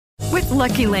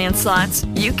Lucky Land Slots,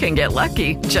 you can get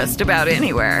lucky just about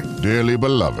anywhere. Dearly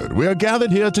beloved, we are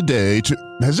gathered here today to...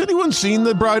 Has anyone seen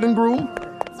the bride and groom?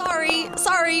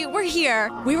 Sorry, we're here.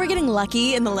 We were getting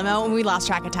lucky in the limo and we lost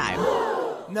track of time.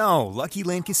 No, Lucky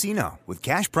Land Casino, with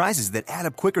cash prizes that add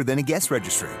up quicker than a guest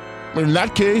registry. In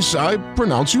that case, I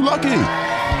pronounce you lucky.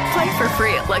 Play for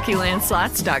free at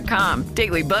LuckyLandSlots.com.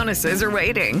 Daily bonuses are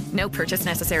waiting. No purchase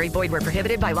necessary. Void where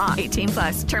prohibited by law.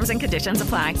 18+. Terms and conditions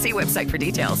apply. See website for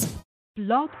details.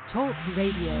 Blog Talk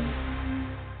Radio.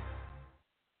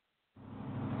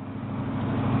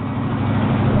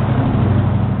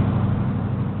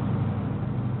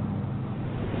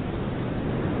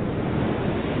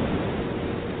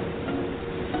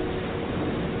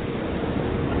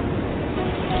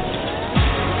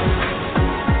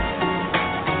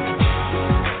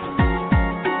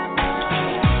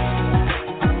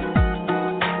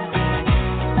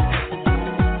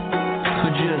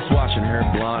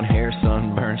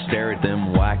 Stare at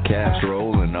them white caps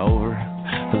rolling over.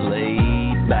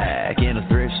 Laid back in a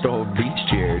thrift store beach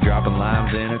chair, dropping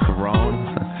limes in a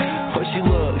Corona. But she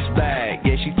looks back,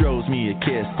 yeah, she throws me a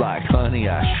kiss like, honey,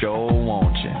 I sure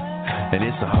want you. And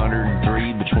it's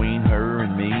 103 between her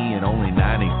and me, and only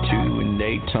 92 in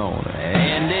Daytona.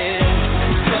 And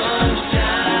it's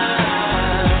sunshine.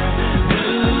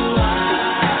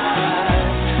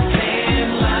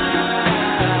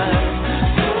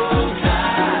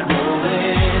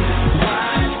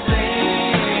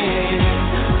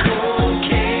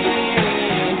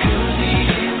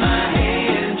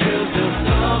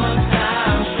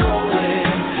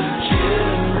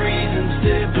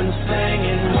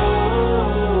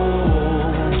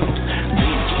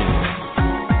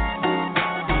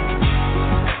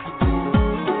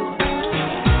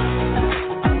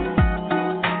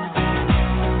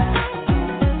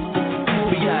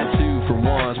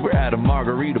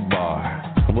 Margarita bar.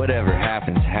 Whatever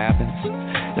happens, happens.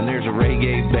 And there's a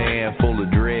reggae band full of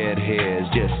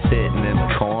dreadheads just sitting in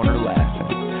the corner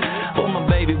laughing. Well, my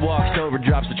baby walks over,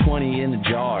 drops a 20 in the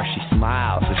jar. She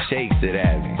smiles and shakes it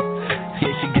at me.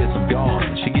 Yeah, she gets them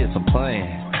going, she gets them playing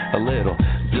a little.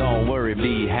 Don't worry,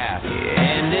 be happy.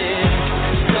 And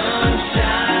it's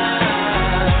sunshine.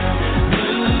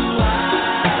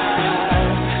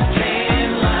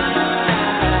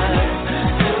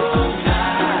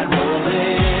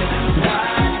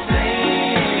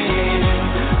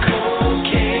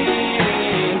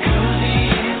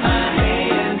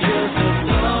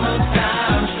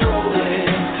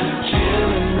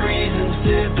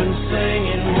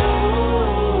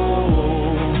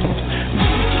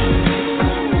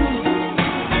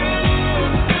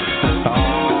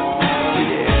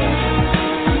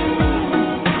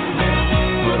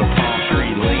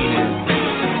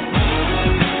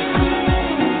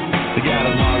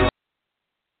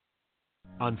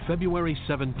 On February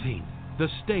 17th, the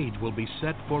stage will be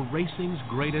set for racing's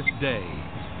greatest day,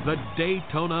 the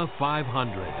Daytona 500.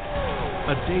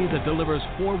 A day that delivers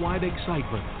four-wide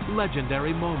excitement,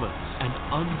 legendary moments, and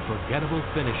unforgettable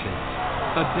finishes.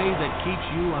 A day that keeps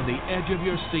you on the edge of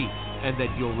your seat and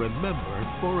that you'll remember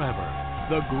forever.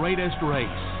 The greatest race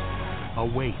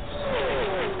awaits.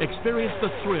 Experience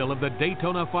the thrill of the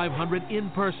Daytona 500 in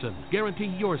person.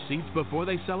 Guarantee your seats before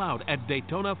they sell out at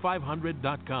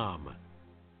Daytona500.com.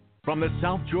 From the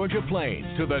South Georgia Plains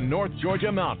to the North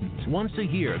Georgia Mountains, once a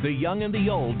year, the young and the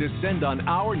old descend on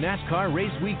our NASCAR race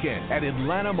weekend at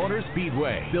Atlanta Motor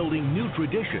Speedway, building new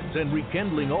traditions and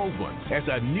rekindling old ones. As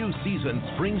a new season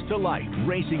springs to life,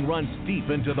 racing runs deep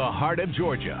into the heart of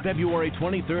Georgia. February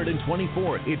 23rd and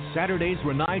 24th, it's Saturday's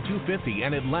Renai 250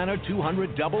 and Atlanta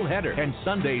 200 doubleheader, and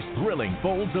Sunday's thrilling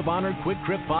Folds of Honor Quick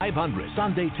Trip 500.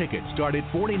 Sunday tickets start at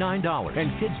 $49,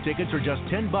 and kids tickets are just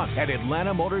 $10 at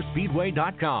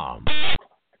AtlantaMotorspeedway.com.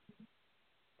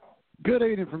 Good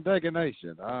evening from Deca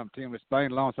Nation. I'm Tim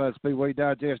Disspain alongside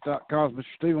SpeedwayDigest.com's Mr.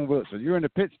 Stephen Wilson. You're in the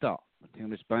pit stop with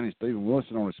Tim Disspain and Stephen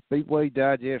Wilson on the Speedway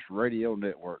Digest Radio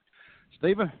Network.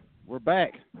 Stephen, we're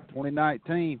back.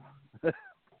 2019.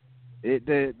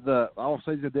 The all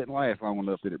season didn't last long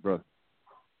enough, did it, brother?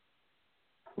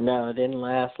 No, it didn't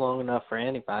last long enough for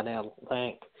anybody, I don't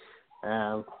think.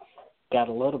 Got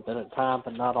a little bit of time,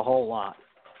 but not a whole lot.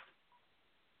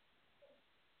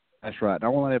 That's right. I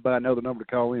want to let everybody know the number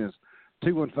to call in is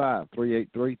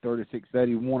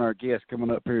 215-383-3681. Our guest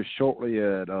coming up here shortly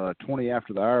at 20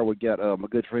 after the hour. We got my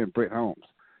good friend Brett Holmes.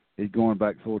 He's going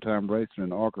back full-time racing in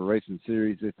the ARCA Racing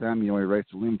Series. This time he only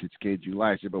raced a limited schedule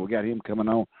last year, but we got him coming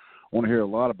on. I want to hear a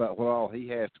lot about what he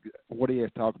has to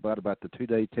talk about the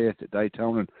two-day test at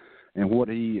Daytona and what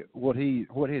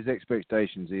his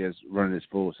expectations is running this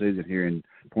full season here in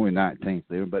 2019,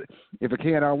 Stephen. But if I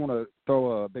can, I want to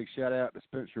throw a big shout out to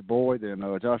Spencer Boyd and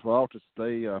Joshua Altus.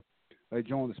 They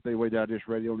joined the Speedway Digest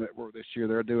Radio Network this year.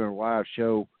 They're doing a live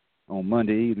show on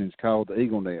Monday evenings called the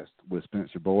Eagle Nest with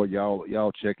Spencer Boyd.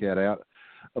 Y'all check that out.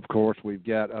 Of course, we've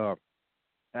got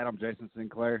Adam Jason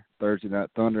Sinclair, Thursday Night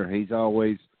Thunder. He's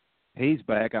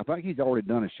back. I think he's already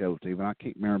done a show, Stephen. I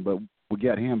can't remember, but we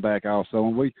got him back also,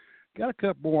 and we got a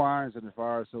couple more irons in the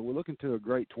fire. So we're looking to a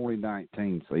great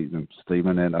 2019 season,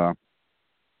 Stephen. And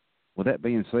with that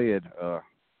being said,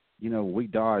 we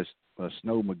dodged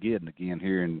Snowmageddon again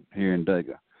here in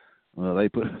Dega. They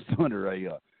put us under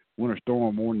a winter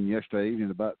storm warning yesterday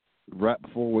evening, about right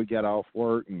before we got off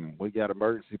work, and we got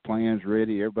emergency plans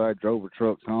ready. Everybody drove their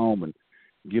trucks home and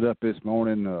get up this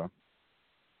morning,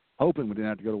 hoping we didn't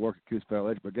have to go to work at Coos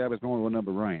Valley, but got this morning with a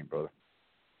number of rain, brother.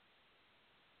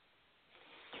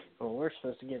 Well, we're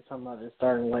supposed to get some of it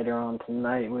starting later on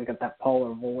tonight. We got that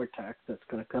polar vortex that's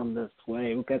going to come this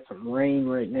way. We've got some rain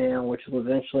right now, which will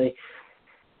eventually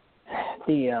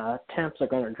the temps are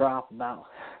going to drop about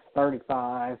 30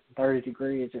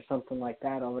 degrees or something like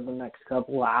that over the next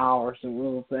couple of hours. And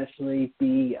we'll eventually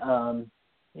be,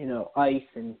 ice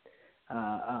and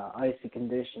icy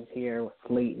conditions here with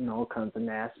sleet and all kinds of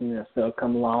nastiness that'll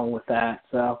come along with that.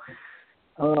 So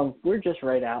we're just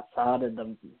right outside of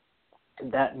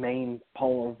that main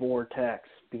polar vortex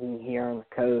being here on the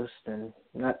coast and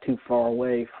not too far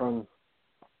away from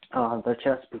the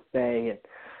Chesapeake Bay and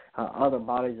other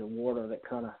bodies of water that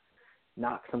kind of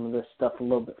knock some of this stuff a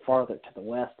little bit farther to the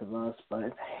west of us.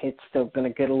 But it's still going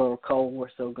to get a little cold. We're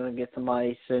still going to get some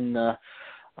ice, and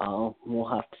we'll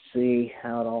have to see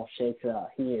how it all shakes out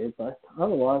here. But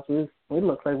otherwise, we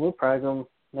look like we're probably going to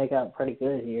make out pretty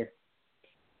good here.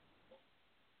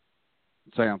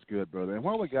 Sounds good, brother. And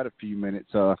while we got a few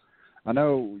minutes, I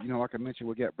know, like I mentioned,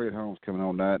 we got Brett Holmes coming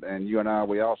on that, and you and I,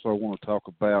 we also want to talk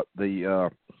about the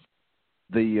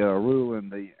rule in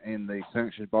the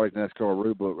sanctioned body NASCAR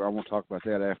rule book. I want to talk about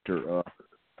that after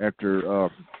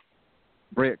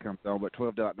Brett comes on. But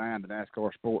 12.9, the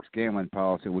NASCAR sports gambling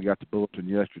policy, we got the bulletin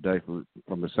yesterday from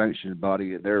the sanctioned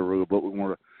body and their rule book. We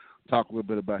want to talk a little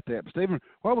bit about that. But Stephen,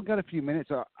 while we got a few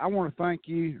minutes, I want to thank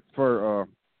you for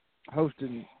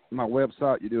hosting my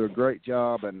website. You do a great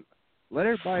job, and let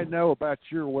everybody know about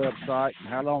your website and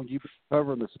how long you've been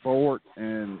covering the sport,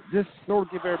 and just sort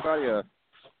of give everybody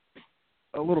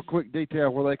a little quick detail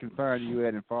where they can find you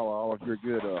at and follow all of your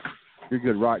good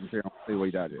writing there on Speedway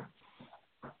Digest.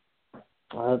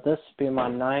 This will be my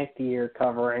 9th year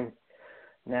covering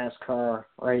NASCAR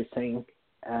racing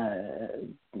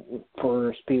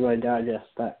for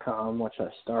SpeedwayDigest.com, which I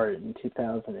started in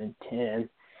 2010.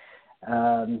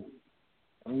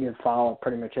 You can follow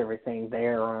pretty much everything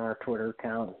there on our Twitter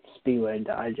account, Speedway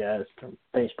Digest, or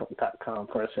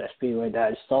Facebook.com/Speedway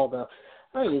Digest. Although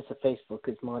I don't use the Facebook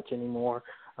as much anymore.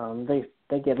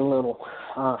 They get a little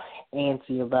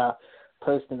antsy about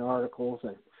posting articles,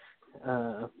 and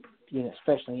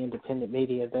especially independent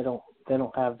media. They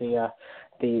don't have the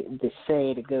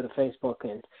say to go to Facebook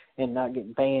and not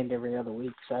get banned every other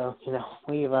week. So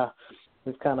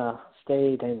we've kind of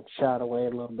stayed and shied away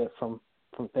a little bit from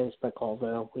Facebook,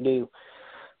 although we do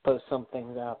post some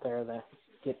things out there that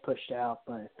get pushed out,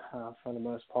 but for the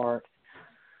most part.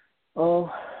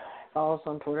 Follow us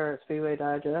on Twitter at Speedway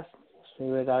Digest,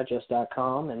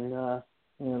 SpeedwayDigest.com, and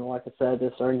like I said,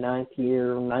 this is our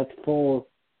 9th full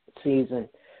season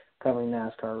covering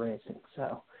NASCAR racing.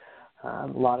 So a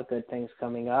lot of good things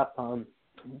coming up.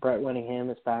 Brett Winningham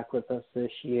is back with us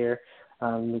this year.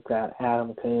 We've got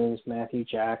Adam Coons, Matthew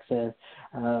Jackson,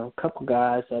 a couple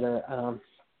guys that are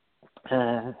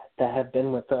that have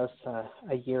been with us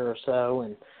a year or so,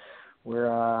 and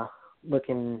we're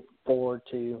looking forward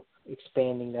to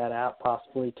expanding that out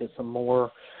possibly to some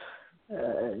more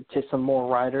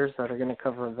writers that are going to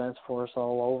cover events for us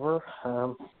all over.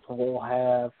 We'll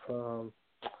have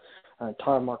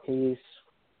Todd Marquise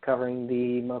covering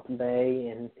the Mountain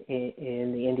Bay and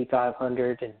in the Indy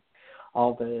 500 and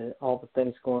all the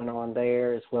things going on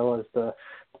there, as well as the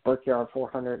Brickyard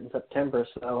 400 in September.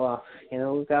 So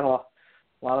we've got a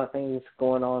lot of things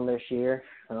going on this year.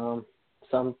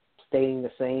 Some staying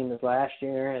the same as last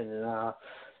year, and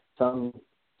some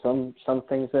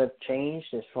things that have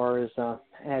changed as far as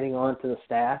adding on to the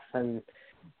staff, and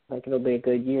I think it'll be a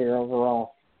good year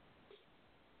overall.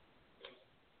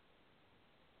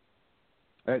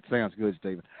 That sounds good,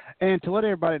 Stephen. And to let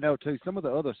everybody know, too, some of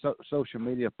the other social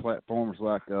media platforms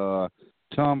like Tumblr,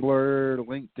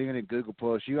 LinkedIn, and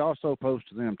Google+, you also post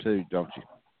to them, too, don't you?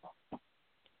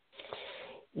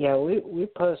 Yeah, we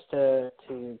post to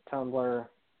Tumblr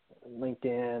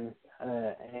LinkedIn,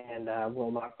 and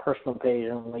my personal page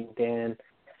on LinkedIn.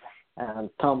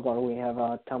 Tumblr, we have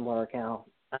a Tumblr account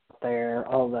out there,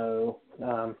 although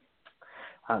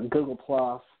Google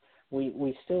Plus,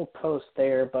 we still post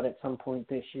there, but at some point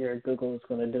this year, Google is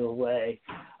going to do away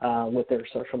with their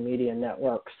social media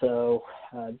network. So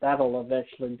that'll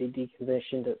eventually be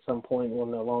decommissioned at some point. We'll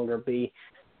no longer be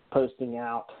posting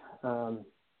out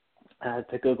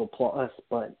to Google Plus,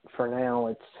 but for now,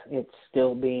 it's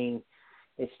still being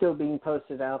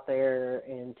posted out there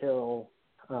until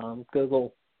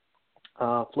Google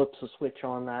flips the switch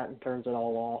on that and turns it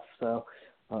all off. So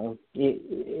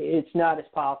it's not as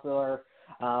popular.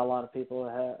 A lot of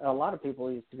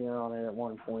people used to be on it at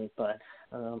one point, but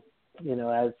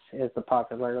as the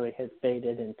popularity has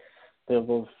faded and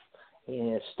Google's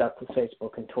stuck with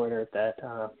Facebook and Twitter, that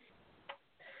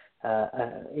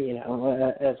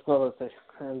as well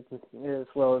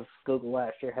as Google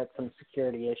last year had some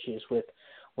security issues with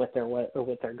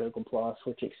their Google Plus,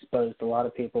 which exposed a lot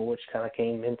of people, which kind of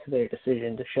came into their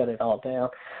decision to shut it all down.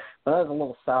 But there's a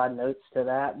little side notes to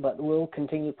that. But we'll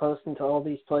continue posting to all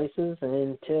these places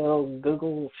until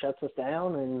Google shuts us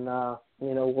down, and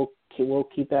we'll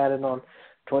keep at it on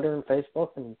Twitter and Facebook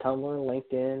and Tumblr,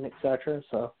 LinkedIn, etc.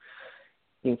 So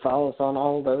you can follow us on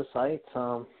all those sites.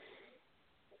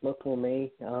 Look for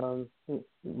me.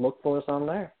 Look for us on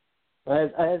there,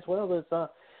 as well as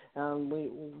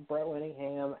Brett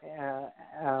Winningham,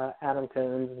 Adam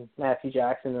Coons, Matthew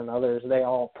Jackson, and others. They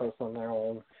all post on their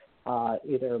own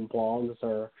either blogs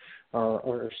or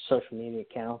social media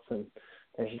accounts, and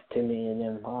there's too many of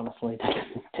them, honestly,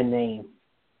 to name.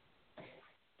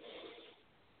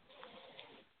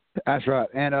 That's right.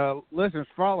 And listeners,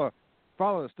 follow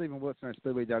Stephen Wilson at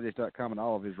SpeedwayDigest.com and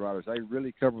all of his writers. They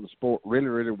really cover the sport really,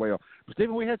 really well. But,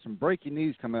 Stephen, we had some breaking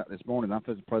news come out this morning. I'm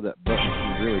supposed to play that button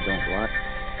you really don't like.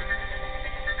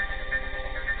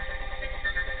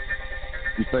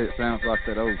 You say it sounds like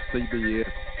that old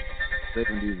CBS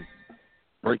 70s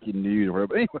breaking news or whatever.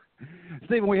 But anyway,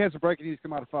 Stephen, we had some breaking news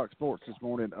come out of Fox Sports this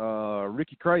morning.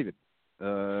 Ricky Craven,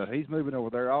 he's moving over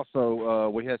there. Also,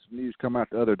 we had some news come out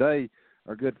the other day.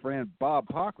 Our good friend Bob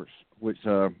Pockers, which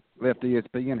left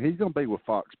ESPN, he's going to be with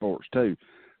Fox Sports too.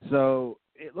 So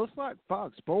it looks like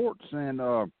Fox Sports and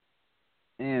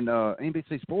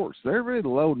NBC Sports, they're really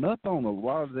loading up on a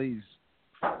lot of these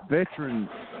veteran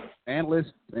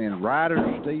analysts and writers,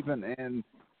 Stephen. And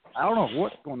I don't know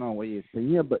what's going on with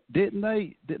ESPN, but didn't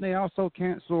they also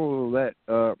cancel that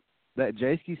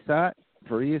Jayski site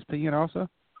for ESPN also?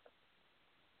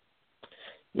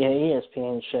 Yeah,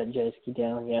 ESPN shut Jayski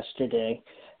down yesterday.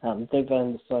 They've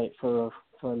owned the site for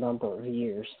a number of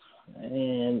years,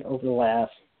 and over the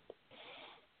last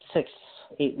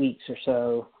 6-8 weeks or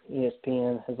so,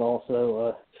 ESPN has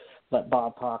also let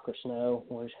Bob Pockers know,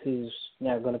 who's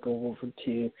now going to go over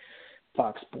to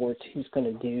Fox Sports. He's going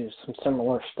to do some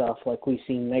similar stuff like we've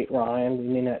seen Nate Ryan. We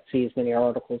may not see as many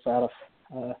articles out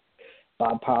of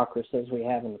Bob Pockers as we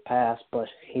have in the past, but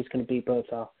he's going to be both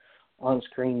a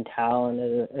on-screen talent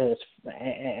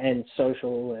and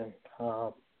social, and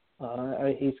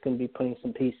he's going to be putting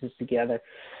some pieces together.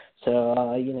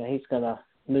 So, he's going to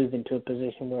move into a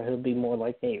position where he'll be more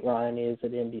like Nate Ryan is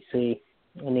at NBC.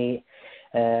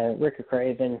 And Ricky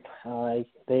Craven,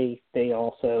 they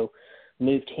also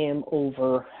moved him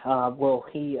over.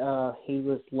 He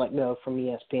was let go from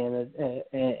ESPN,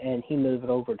 and he moved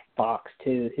over to Fox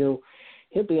too.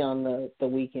 He'll be on the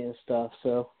weekend stuff,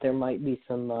 so there might be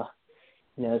some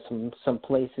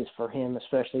places for him,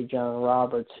 especially John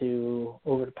Roberts, who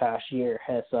over the past year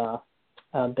has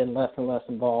been less and less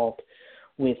involved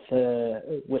with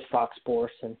Fox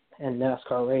Sports and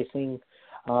NASCAR racing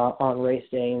on race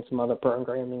day and some other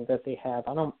programming that they have.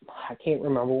 I can't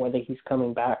remember whether he's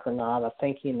coming back or not. I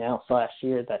think he announced last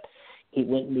year that he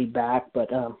wouldn't be back, but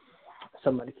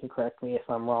somebody can correct me if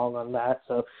I'm wrong on that.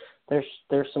 So there's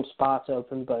some spots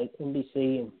open, but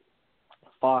NBC and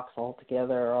Fox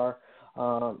altogether are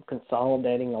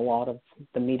consolidating a lot of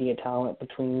the media talent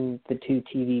between the two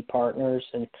TV partners,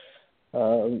 and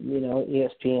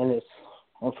ESPN is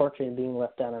unfortunately being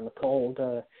left out in the cold.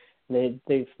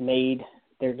 They've made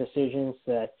their decisions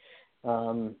that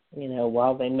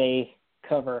while they may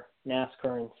cover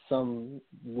NASCAR in some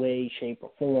way, shape,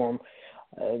 or form,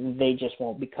 they just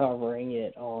won't be covering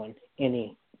it on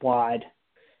any wide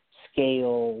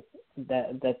scale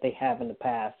that they have in the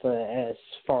past, as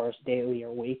far as daily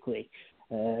or weekly.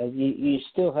 You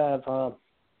still have Ryan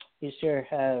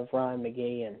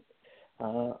McGee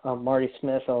and Marty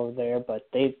Smith over there, but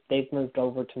they've moved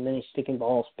over to Mini Stick and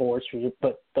Ball Sports,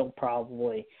 but they'll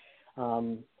probably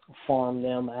farm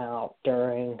them out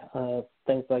during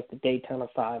things like the Daytona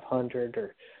 500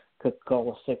 or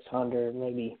Coca-Cola 600,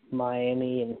 maybe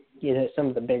Miami, and some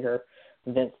of the bigger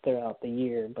events throughout the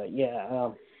year. But yeah,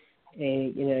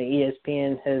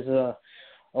 ESPN has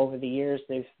over the years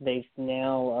they've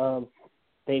now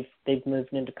they've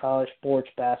moved into college sports,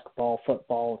 basketball,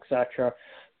 football, etc.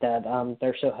 That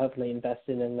they're so heavily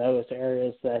invested in those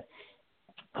areas that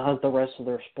the rest of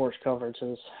their sports coverage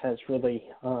has really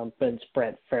been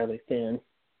spread fairly thin.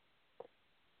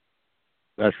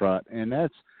 That's right, and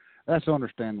that's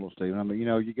understandable, Stephen. I mean,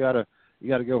 you gotta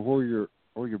go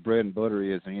where your bread and butter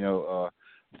is, and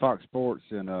Fox Sports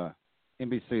and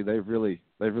NBC they've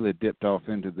really dipped off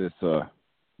into this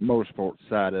motorsports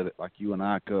side of it, like you and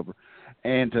I cover.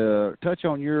 And to touch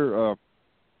on your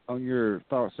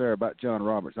thoughts there about John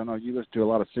Roberts, I know you listen to a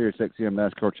lot of Sirius XM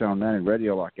NASCAR Channel 90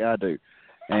 radio like I do,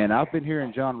 and I've been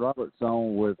hearing John Roberts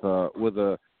on with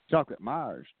Chocolate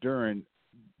Myers during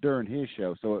his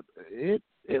show. So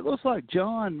it looks like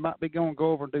John might be going to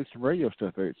go over and do some radio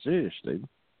stuff here at Sirius, Steve.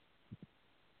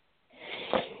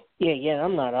 Yeah.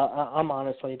 I'm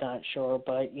honestly not sure,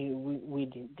 but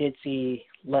we did see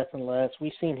less and less.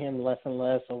 We've seen him less and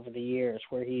less over the years,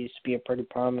 where he used to be a pretty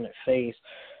prominent face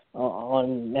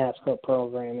on NASCAR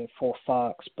programming for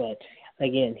Fox. But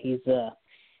again,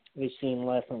 we've seen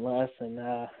less and less, and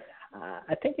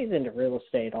I think he's into real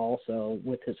estate also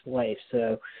with his wife.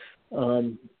 So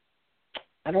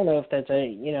I don't know if that's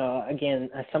again,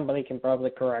 somebody can probably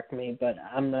correct me, but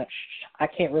I'm not. I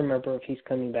can't remember if he's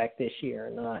coming back this year or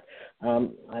not.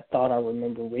 I thought I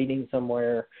remember reading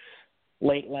somewhere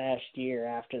late last year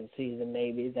after the season,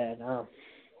 maybe, that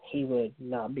he would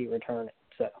not be returning.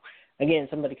 So again,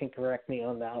 somebody can correct me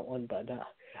on that one, but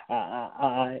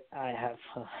I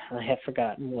have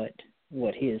forgotten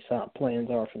what his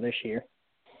plans are for this year.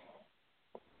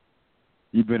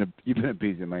 You've been a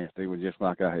busy man, Stephen, just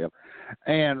like I have.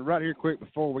 And right here, quick,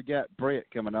 before we got Brett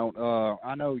coming on,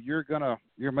 I know you're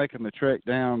making the trek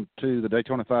down to the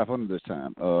Daytona 500 this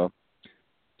time.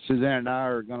 Suzanne and I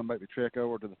are going to make the trek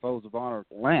over to the Folds of Honor,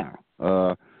 Atlanta.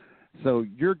 So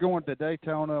you're going to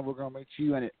Daytona. We're going to meet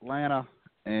you in Atlanta.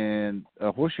 And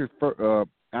what's your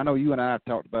I know you and I have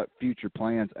talked about future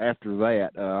plans after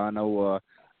that. I know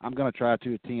I'm going to try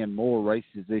to attend more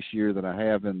races this year than I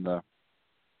have in the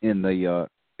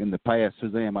past.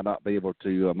 Suzanne might not be able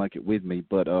to make it with me,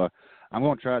 but I'm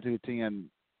going to try to attend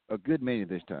a good many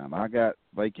this time. I got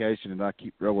vacation and I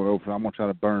keep rolling over, so I'm going to try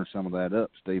to burn some of that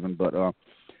up, Stephen. But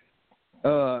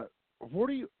what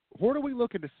are we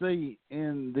looking to see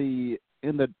in the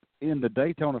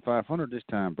Daytona 500 this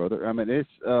time, brother? I mean, it's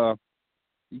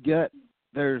you got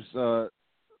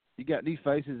new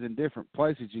faces in different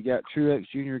places. You got Truex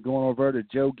Jr. going over to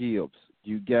Joe Gibbs.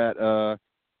 You got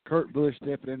Kurt Busch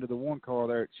stepping into the one car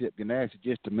there at Chip Ganassi,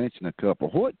 just to mention a couple.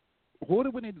 What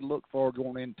do we need to look for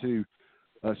going into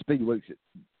Speed Weeks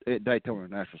at Daytona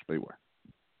National Speedway?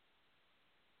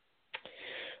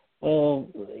 Well,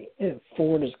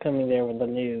 Ford is coming there with a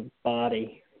new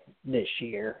body this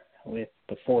year with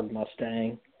the Ford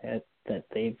Mustang that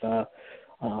they've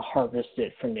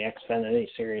harvested from the Xfinity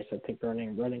series that they've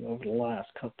been running over the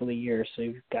last couple of years. So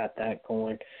you've got that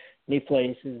going. New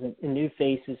faces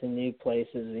and new places.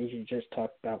 As you just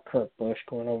talked about, Kurt Busch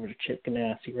going over to Chip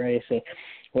Ganassi Racing.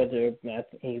 Whether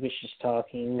he was just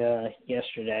talking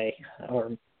yesterday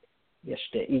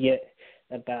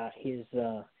about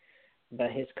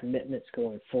his commitments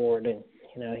going forward, and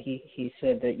he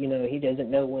said that he doesn't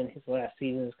know when his last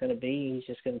season is going to be. He's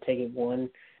just going to take it one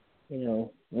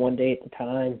day at a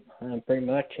time, pretty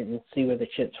much, and see where the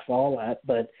chips fall at.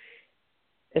 But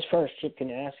as far as Chip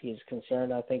Ganassi is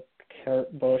concerned, I think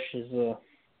Kurt Busch is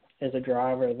a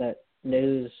driver that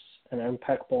knows an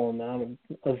impeccable amount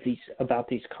about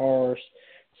these cars,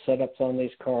 setups on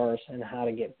these cars, and how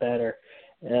to get better.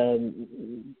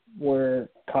 Where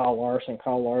Kyle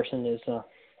Larson is,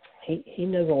 he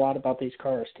knows a lot about these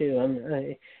cars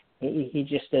too. He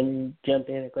just didn't jump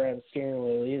in and grab the steering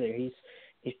wheel either.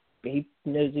 He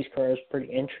knows these cars pretty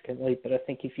intricately. But I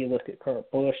think if you look at Kurt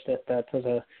Busch, that was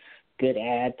a good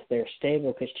add to their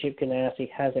stable, because Chip Ganassi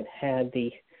hasn't had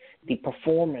the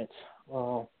performance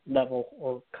level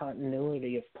or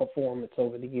continuity of performance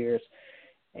over the years.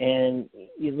 And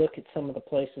you look at some of the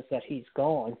places that he's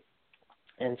gone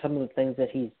and some of the things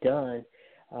that he's done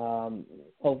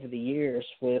over the years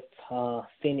with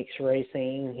Phoenix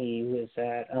Racing. He was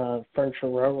at Furniture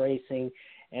Row Racing,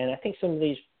 and I think some of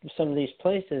these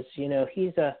places,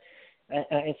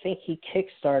 I think he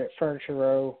kickstarted Furniture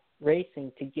Row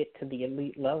Racing to get to the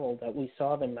elite level that we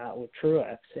saw them at with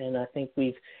Truex, and I think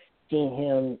we've seen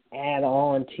him add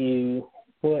on to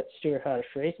what Stewart-Haas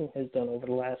Racing has done over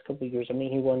the last couple of years. I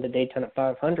mean, he won the Daytona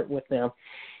 500 with them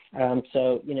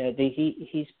So,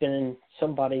 he's been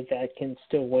somebody that can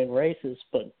still win races,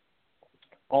 but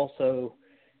also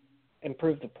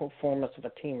improve the performance of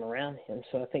a team around him.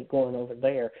 So I think going over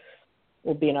there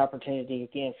will be an opportunity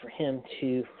again for him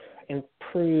to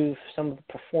improve some of the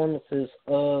performances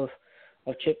of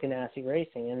Chip Ganassi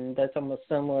Racing. And that's almost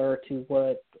similar to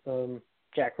what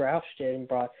Jack Roush did and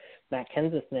brought Matt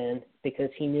Kenseth in, because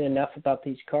he knew enough about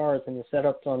these cars and the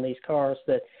setups on these cars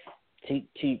that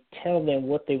to tell them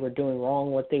what they were doing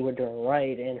wrong, what they were doing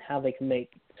right, and how they can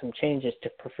make some changes to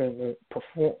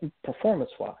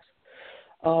performance-wise.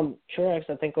 Truex,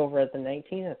 I think over at the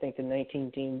 19, I think the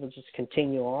 19 team will just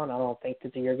continue on. I don't think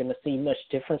that you're going to see much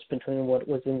difference between what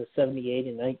was in the 78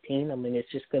 and 19. I mean, it's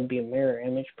just going to be a mirror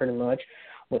image pretty much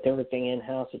with everything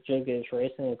in-house at Joe Gibbs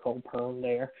Racing and Cole Pearn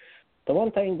there. The one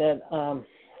thing that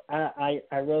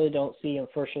I really don't see,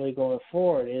 unfortunately, going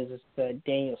forward is that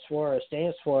Daniel Suarez.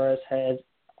 Daniel Suarez has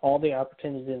all the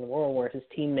opportunities in the world where his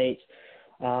teammates,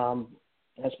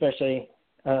 especially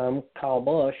Kyle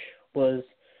Busch, was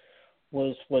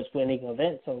winning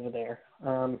events over there.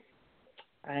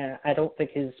 I don't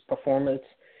think his performance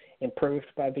improved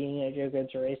by being at Joe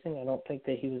Gibbs Racing. I don't think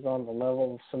that he was on the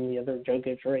level of some of the other Joe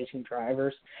Gibbs Racing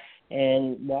drivers.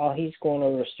 And while he's going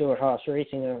over to Stewart-Haas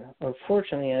Racing,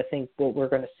 unfortunately, I think what we're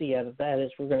going to see out of that is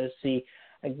we're going to see,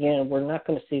 again, we're not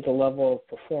going to see the level of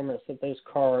performance that those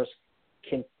cars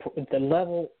can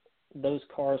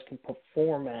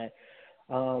perform at.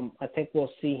 I think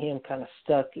we'll see him kind of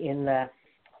stuck in that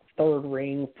third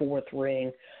ring, fourth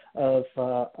ring of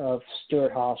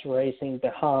Stewart-Haas Racing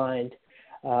behind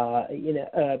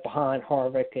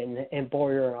Harvick and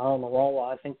Bowyer and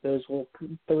Almirola. I think those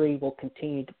three will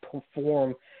continue to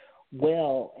perform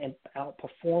well and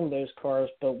outperform those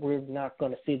cars, but we're not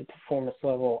going to see the performance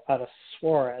level out of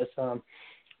Suarez.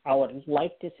 I would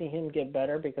like to see him get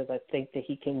better because I think that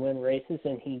he can win races,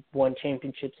 and he won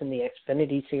championships in the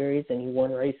Xfinity Series, and he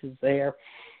won races there.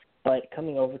 But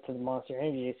coming over to the Monster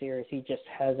Energy Series, he just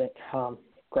hasn't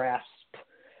grasped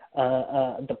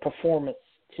the performance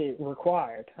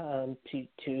required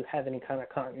to have any kind of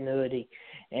continuity.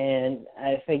 And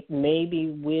I think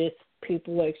maybe with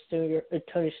people like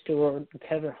Tony Stewart,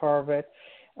 Kevin Harvick,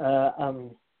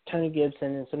 Tony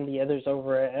Gibson, and some of the others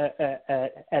over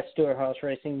at Stewart-Haas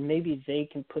Racing, maybe they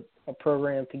can put a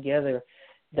program together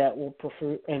that will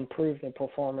improve the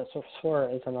performance of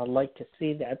Suarez, and I'd like to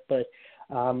see that. But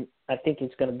I think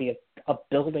it's going to be a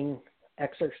building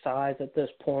exercise at this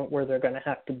point where they're going to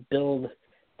have to build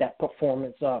that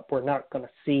performance up. We're not going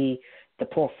to see the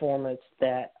performance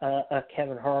that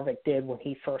Kevin Harvick did when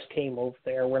he first came over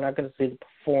there. We're not going to see the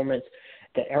performance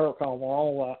that Eric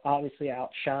Almirola obviously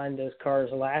outshined those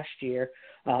cars last year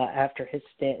after his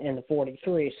stint in the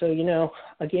 43. So,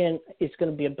 again, it's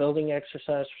going to be a building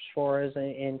exercise for us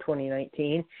in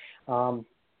 2019.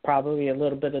 Probably a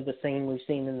little bit of the same we've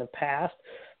seen in the past,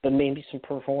 but maybe some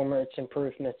performance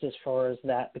improvements as far as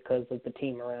that because of the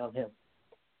team around him.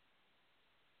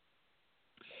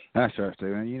 That's right,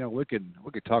 Stephen. We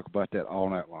could talk about that all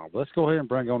night long. But let's go ahead and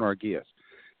bring on our guest.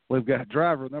 We've got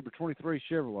driver number 23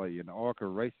 Chevrolet in the ARCA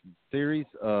Racing Series,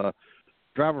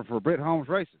 driver for Brett Holmes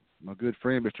Racing, my good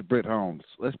friend, Mr. Brett Holmes.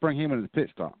 Let's bring him into the pit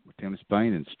stop with Tim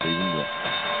Disspain and Stephen Wilson.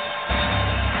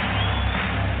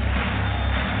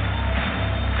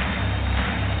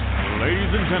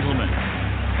 Ladies and gentlemen,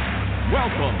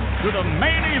 welcome to the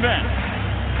main event.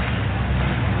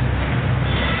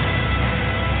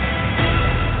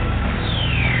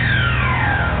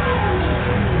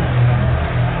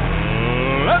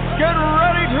 Let's get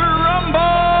ready to rumble!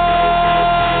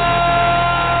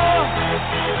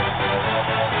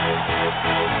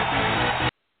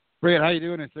 Brett, how you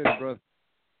doing this evening, brother?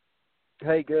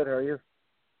 Hey, good. How are you?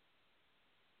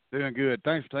 Doing good.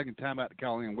 Thanks for taking time out to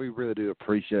call in. We really do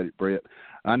appreciate it, Brett.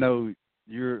 I know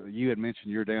you had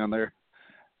mentioned you're down there.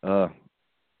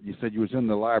 You said you was in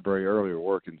the library earlier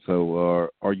working. So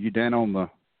are you down on the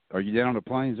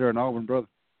plains there in Auburn, brother?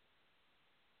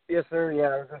 Yes, sir. Yeah,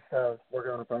 I was just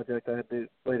working on a project I had to do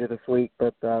later this week,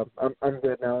 but I'm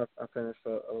good now. I finished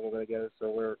a little bit ago,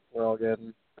 so we're all good,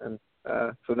 and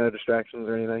so no distractions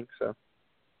or anything. So.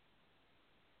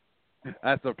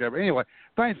 That's okay. But anyway,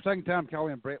 thanks for taking time to call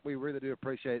in, Brett. We really do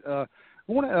appreciate it. I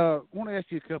want to ask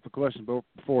you a couple of questions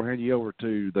before I hand you over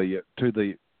to the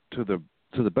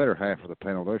better half of the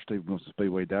panel. There's Steve Wilson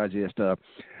Speedway Digest.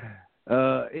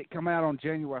 It come out on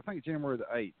January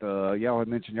the 8th. Y'all had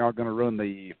mentioned y'all going to run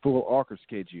the full ARCA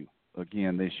schedule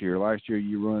again this year. Last year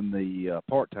you run the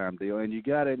part-time deal, and you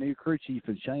got a new crew chief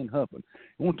in Shane Huffman.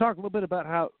 You want to talk a little bit about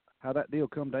how that deal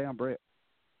come down, Brett?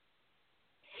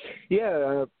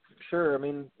 Yeah, sure. I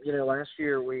mean, last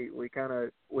year we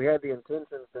had the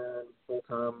intentions then full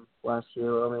time last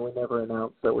year. I mean, we never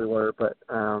announced that we were, but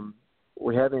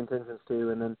we had the intentions to.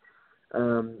 And then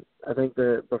I think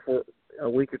before a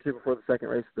week or two before the second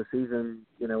race of the season,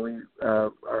 we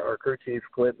our crew chief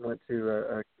Clinton went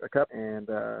to a cup, and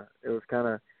it was kind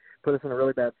of put us in a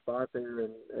really bad spot there.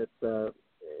 And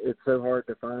it's so hard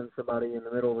to find somebody in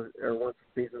the middle or once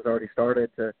the season's already started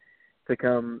to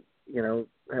come,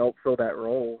 help fill that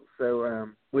role. So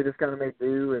we just kind of made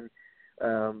do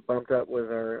and bumped up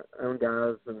with our own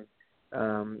guys, and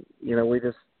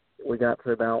we got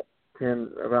to about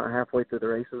halfway through the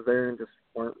races there and just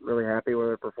weren't really happy with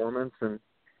our performance, and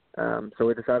so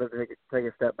we decided to take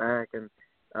a step back. And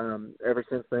ever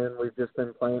since then, we've just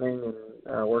been planning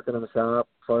and working in the shop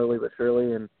slowly but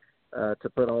surely, and to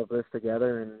put all of this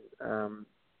together. And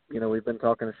we've been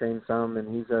talking to Shane some, and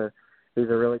he's a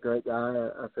really great guy.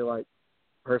 I feel like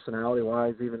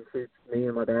personality-wise, even suits me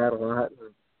and my dad a lot.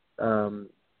 And,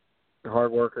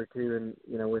 hard worker too, and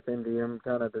with MDM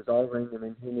kind of dissolving, I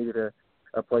mean, he needed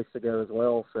a place to go as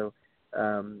well. So,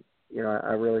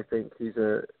 I really think he's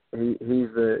the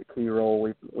key role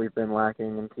we've been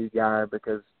lacking and key guy,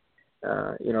 because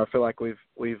I feel like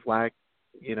we've lacked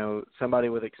somebody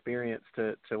with experience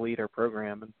to lead our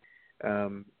program.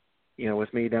 And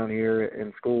with me down here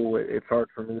in school, it's hard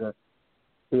for me to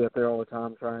be up there all the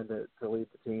time trying to lead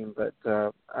the team. But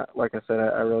like I said,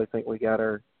 I really think we got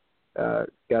a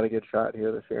good shot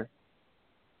here this year.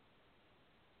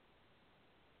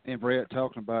 And Brett,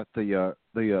 talking about the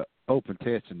open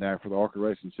testing there for the ARCA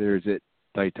Racing Series at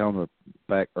Daytona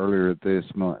back earlier this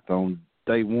month. On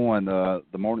day one,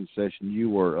 the morning session, you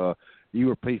were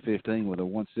P15 with a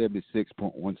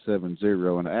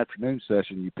 176.170. In the afternoon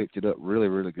session, you picked it up really,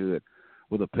 really good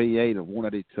with a P8 of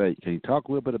 188. Can you talk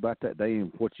a little bit about that day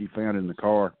and what you found in the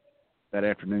car that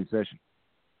afternoon session?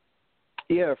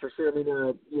 Yeah, for sure. I mean,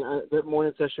 that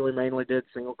morning session we mainly did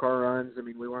single car runs. I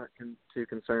mean, we weren't too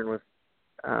concerned with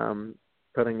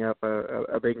putting up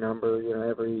a big number,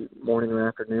 every morning or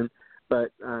afternoon.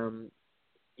 But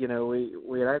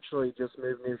we had actually just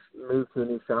moved to a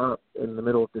new shop in the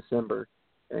middle of December,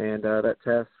 and that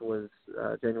test was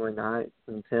January 9th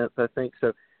and 10th, I think.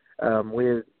 So we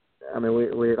had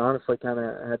honestly kind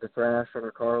of had to thrash on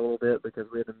our car a little bit because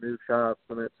we had to move shops,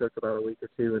 and it took about a week or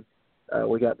two, and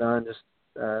we got done just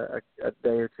a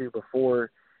day or two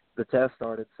before the test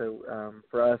started. So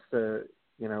for us to,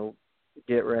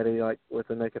 get ready like with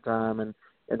the nick of time and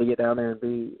to get down there and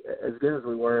be as good as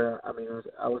we were, I mean,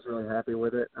 I was really happy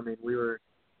with it. I mean, we were,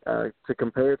 to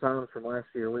compare times from last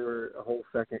year, we were a whole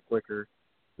second quicker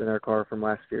than our car from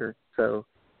last year. So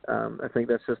I think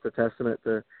that's just a testament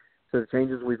to the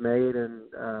changes we've made, and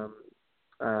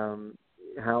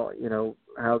how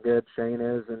good Shane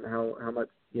is, and how much,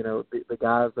 the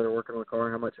guys that are working on the car,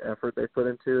 how much effort they put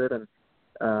into it. And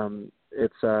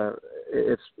it's a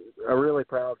really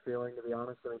proud feeling, to be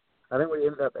honest. I mean, I think we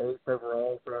ended up 8th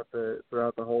overall throughout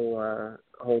the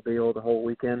whole deal, the whole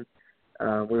weekend.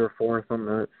 We were 4th on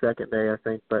the second day, I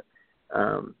think, but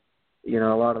a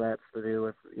lot of that's to do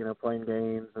with playing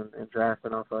games and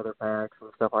drafting off other packs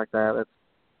and stuff like that. That's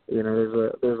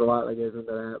there's a lot that goes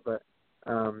into that. But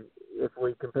if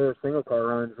we compare single car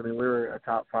runs, I mean, we were a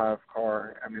top 5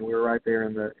 car. I mean, we were right there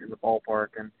in the ballpark,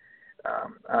 and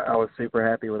I was super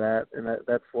happy with that. And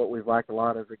that's what we've liked a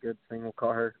lot, is a good single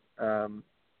car time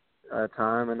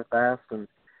in the fast. And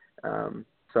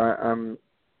so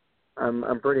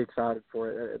I'm pretty excited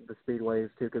for it at the speedways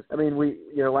too, because I mean,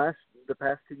 the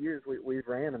past 2 years we've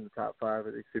ran in the top 5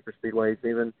 at these super speedways,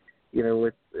 even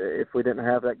with if we didn't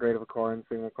have that great of a car in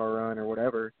single car run or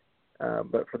whatever.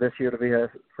 But for this year to be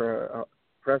for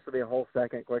us to be a whole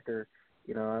second quicker,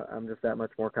 I'm just that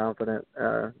much more confident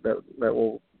that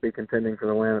we'll be contending for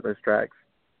the win at those tracks.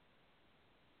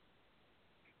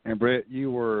 And Brett,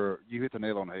 you hit the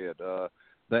nail on the head.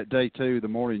 That day too, the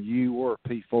morning, you were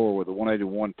P4 with a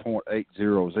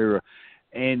 181.800,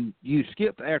 and you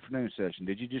skipped the afternoon session.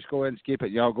 Did you just go ahead and skip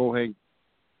it? Y'all go ahead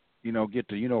and get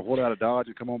to what out of Dodge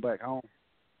and come on back home?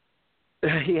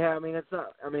 Yeah, I mean it's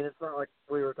not like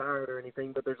we were tired or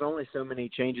anything, but there's only so many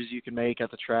changes you can make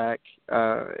at the track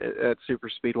at super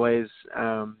speedways.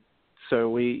 So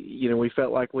we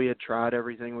felt like we had tried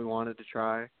everything we wanted to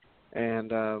try,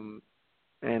 and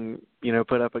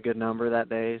put up a good number that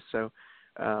day. So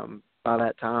by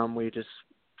that time, we just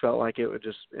felt like it would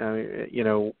just,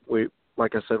 we,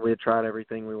 like I said, we had tried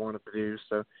everything we wanted to do.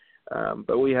 So,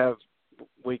 but we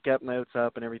kept notes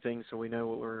up and everything, so we know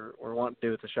what we're wanting to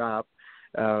do at the shop.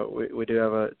 We do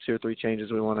have 2 or 3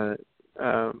 changes we want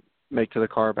to make to the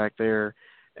car back there,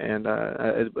 and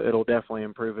it'll definitely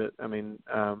improve it. I mean,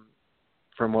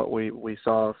 from what we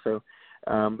saw. So,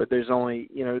 but there's only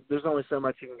so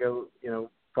much you can go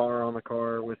far on the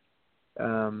car with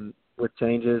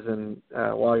changes and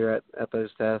while you're at those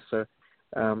tests. So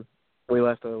we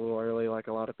left a little early, like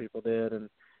a lot of people did, and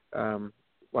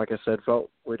like I said,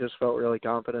 we just felt really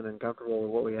confident and comfortable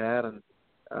with what we had, and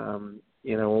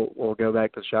we'll go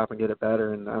back to the shop and get it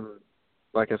better. And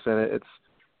like I said,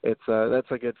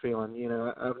 that's a good feeling.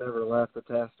 I've never left the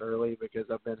test early because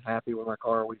I've been happy with my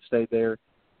car. We've stayed there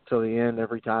till the end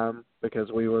every time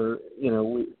because we were,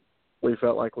 we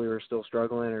felt like we were still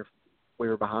struggling or we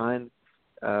were behind.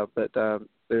 But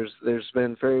there's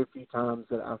been very few times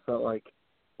that I felt like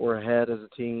we're ahead as a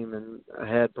team and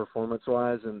ahead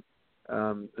performance-wise, and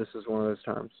this is one of those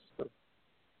times. So.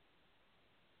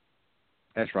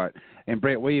 That's right. And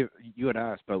Brett, you and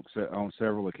I spoke on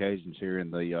several occasions here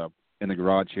in the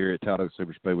garage here at Talladega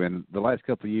Super Speedway. And the last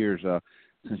couple of years,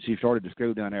 since you started the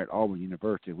school down there at Auburn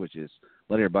University, which is,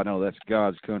 let everybody know that's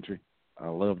God's country. I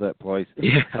love that place.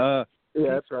 Yeah,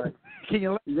 yeah, that's right.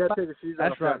 You got to take your shoes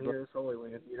off right, down here. It's Holy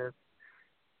Land,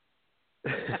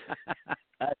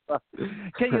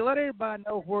 Can you let everybody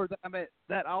know where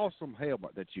that awesome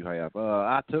helmet that you have?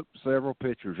 I took several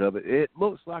pictures of it. It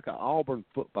looks like an Auburn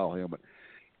football helmet.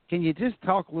 Can you just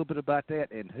talk a little bit about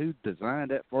that and who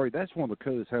designed that for you? That's one of the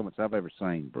coolest helmets I've ever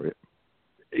seen, Brett.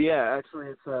 Yeah, actually,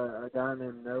 it's a guy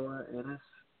named Noah Ennis.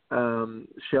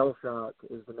 Shell Shock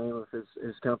is the name of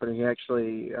his company. He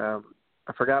actually,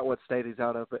 I forgot what state he's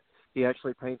out of, but he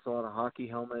actually paints a lot of hockey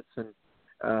helmets and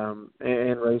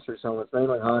racers helmets,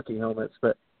 mainly hockey helmets.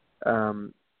 But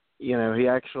he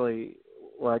actually,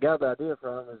 where I got the idea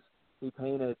from is he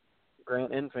painted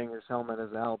Grant Enfinger's helmet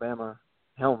as an Alabama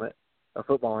helmet, a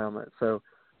football helmet. So,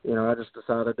 I just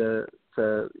decided to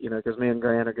because me and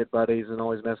Grant are good buddies and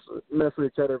always mess with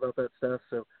each other about that stuff.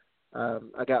 So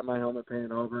I got my helmet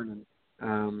painted Auburn,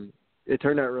 and it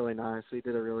turned out really nice. He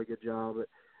did a really good job. But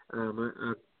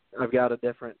I've got a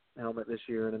different helmet this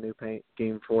year and a new paint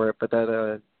scheme for it. But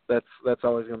that's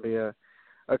always going to be a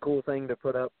cool thing to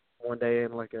put up one day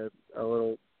in like a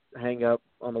little hang up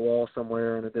on the wall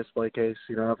somewhere in a display case.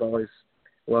 I've always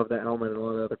loved that helmet, and a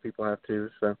lot of other people have too.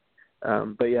 So.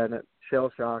 But yeah,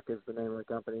 Shell Shock is the name of the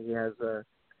company. He has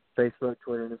Facebook,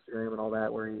 Twitter, and Instagram, and all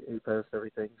that where he posts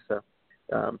everything. So,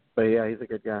 but yeah, he's a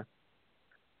good guy.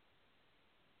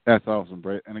 That's awesome,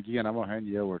 Brett. And again, I'm gonna hand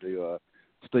you over to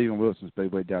Stephen Wilson,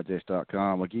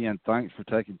 SpeedwayDigest.com. Again, thanks for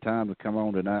taking time to come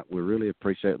on tonight. We really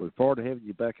appreciate it. Look forward to having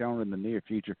you back on in the near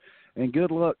future. And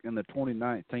good luck in the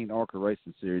 2019 ARCA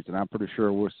Racing Series. And I'm pretty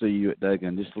sure we'll see you at Dega.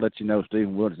 And just to let you know,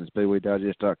 Stephen Wilson,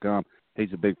 SpeedwayDigest.com.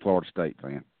 He's a big Florida State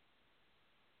fan.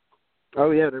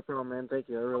 Oh, yeah, no problem, man. Thank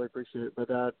you. I really appreciate it. But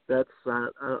that's I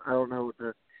don't know what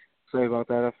to say about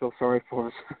that. I feel sorry for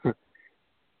us.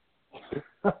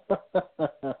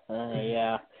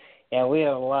 Yeah, we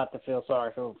have a lot to feel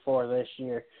sorry for this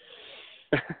year.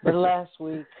 But last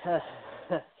week,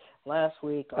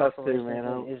 ARCA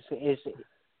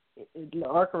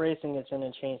Racing is going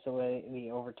to change the way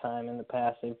the overtime in the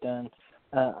past. They've done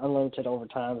unlimited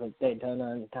overtime like they've done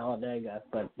on Talladega,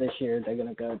 but this year they're going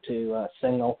to go to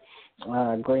single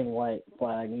green-white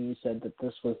flag. And you said that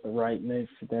this was the right move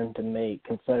for them to make,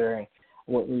 considering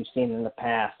what we've seen in the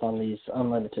past on these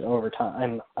unlimited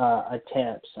overtime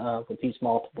attempts with these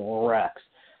multiple wrecks.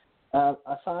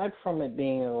 Aside from it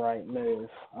being the right move,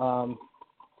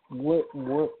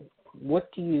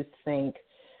 what do you think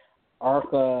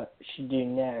ARCA should do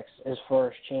next as far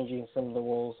as changing some of the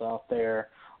rules out there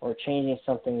or changing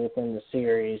something within the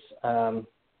series to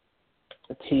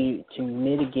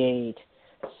mitigate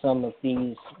some of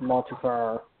these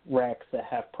multi-car wrecks that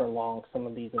have prolonged some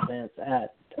of these events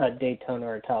at Daytona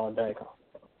or Talladega?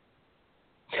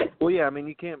 Well, yeah, I mean,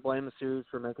 you can't blame the series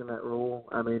for making that rule.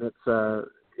 I mean, it's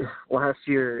last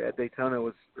year at Daytona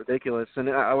was ridiculous, and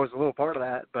I was a little part of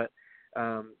that, but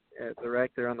at the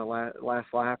wreck there on the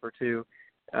last lap or two,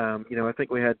 I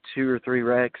think we had 2 or 3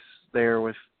 wrecks there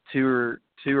with two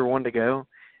or one to go,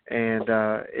 and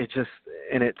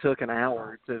it took an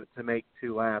hour to make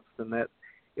 2 laps, and that's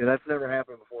never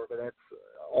happened before, but that's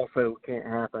also can't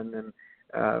happen. And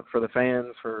for the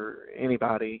fans, for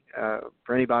anybody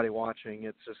watching,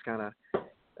 it's just kind of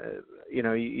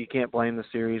you can't blame the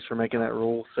series for making that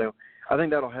rule. So I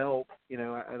think that'll help.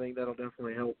 I think that'll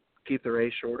definitely help keep the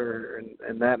race shorter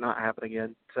and that not happen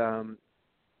again.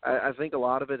 I think a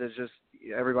lot of it is just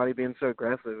everybody being so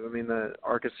aggressive. I mean, the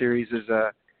ARCA series is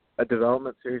a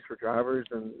development series for drivers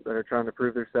and that are trying to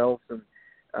prove themselves. And,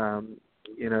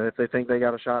 if they think they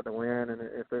got a shot to win and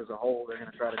if there's a hole, they're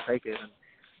going to try to take it.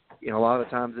 And, a lot of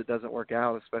the times it doesn't work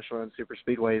out, especially on super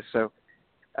speedways. So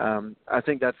I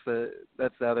think that's the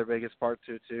other biggest part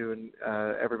to it too, and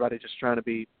everybody just trying to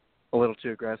be a little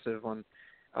too aggressive on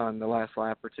the last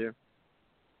lap or two.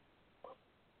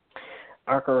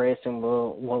 ARCA racing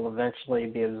will eventually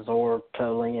be absorbed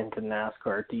totally into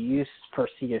NASCAR. Do you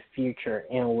foresee a future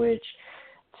in which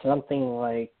something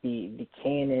like the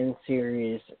K&N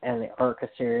series and the ARCA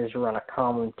series run a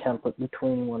common template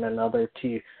between one another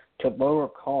to lower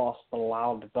costs but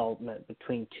allow development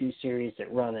between two series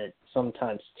that run at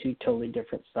sometimes two totally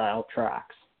different style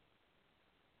tracks?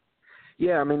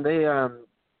 Yeah, I mean, they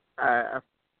I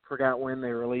forgot when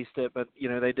they released it, but,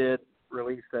 they did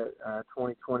release that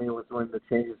 2020 was when the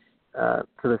changes to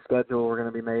the schedule were going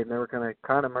to be made, and they were going to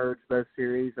kind of merge those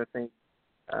series, I think.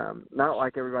 Not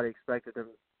like everybody expected them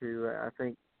to. I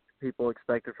think people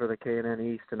expected for the K&N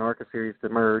East and ARCA series to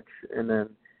merge, and then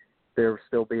there would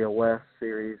still be a West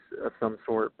series of some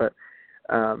sort. But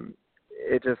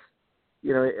it just,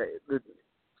 the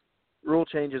rule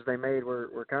changes they made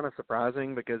were kind of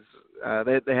surprising because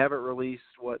they haven't released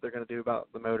what they're going to do about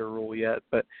the motor rule yet.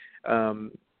 But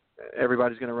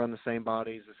everybody's going to run the same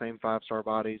bodies, the same 5-star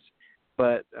bodies.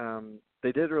 But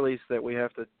they did release that we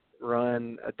have to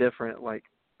run a different,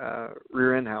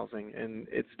 rear end housing, and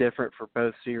it's different for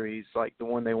both series, like the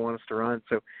one they want us to run.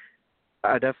 So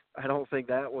I don't think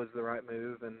that was the right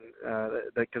move, and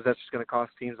because that's just going to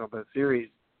cost teams on both series.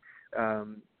 I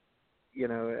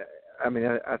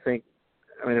think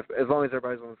if, as long as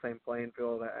everybody's on the same playing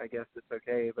field, I guess it's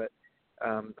okay. But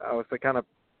I was kind of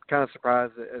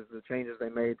surprised as the changes they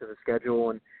made to the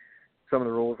schedule and some of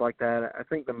the rules like that. I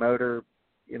think the motor,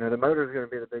 the motor is going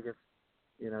to be the biggest,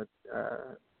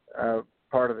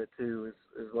 part of it too,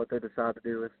 is what they decide to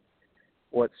do with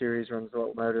what series runs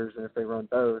what motors and if they run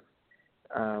both.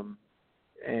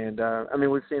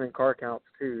 We've seen in car counts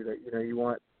too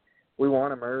that, we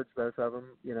want to merge both of them.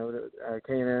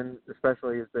 K&N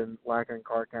especially has been lacking in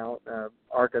car count.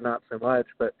 ARCA not so much,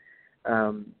 but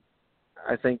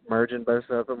I think merging both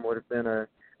of them would have been a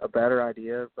better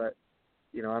idea. But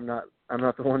I'm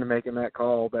not the one to making that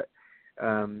call. But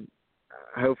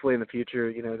hopefully in the future,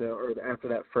 or after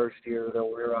that first year,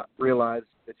 they'll realize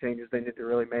the changes they need to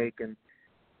really make and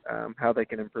how they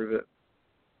can improve it.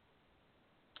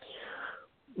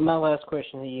 My last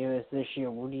question to you is this year,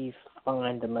 what do you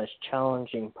find the most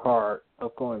challenging part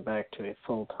of going back to a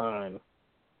full-time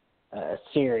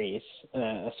series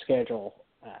schedule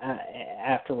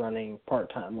after running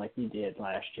part-time like you did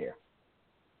last year?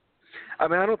 I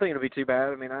don't think it'll be too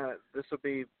bad. This will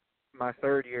be my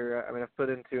third year. I've put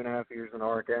in 2.5 years in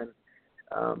ARCA,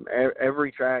 and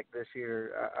every track this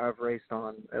year I've raced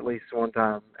on at least one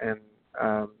time, and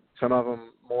some of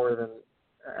them more than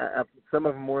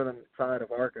side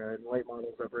of ARCA. And late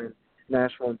models I've ran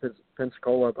Nashville and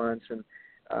Pensacola a bunch, and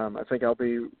I think I'll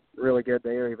be really good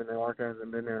there, even though ARCA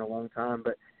hasn't been there in a long time.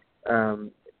 But I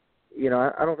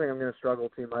don't think I'm going to struggle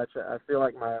too much. I feel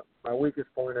like my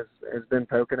weakest point has been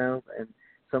Pocono and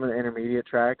some of the intermediate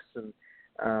tracks, and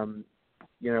I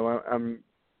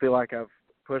feel like I've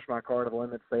pushed my car to the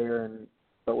limits there,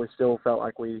 but we still felt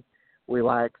like we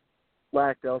lacked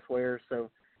elsewhere. So,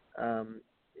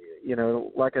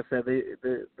 like I said,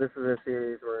 this is a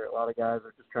series where a lot of guys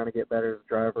are just trying to get better as a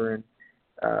driver and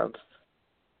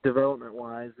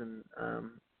development-wise, and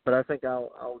but I think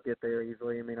I'll get there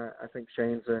easily. I think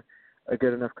Shane's a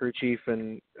good enough crew chief,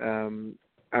 and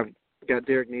I've got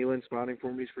Derek Nealon spotting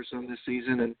for me for some this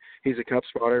season, and he's a cup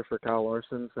spotter for Kyle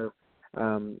Larson. So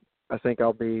I think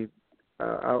I'll be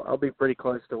pretty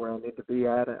close to where I need to be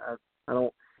at.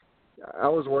 I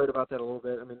was worried about that a little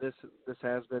bit. This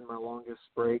has been my longest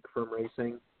break from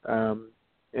racing,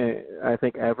 I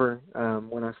think ever.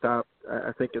 When I stopped,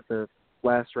 I think at the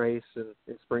last race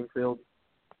in Springfield,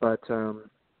 but I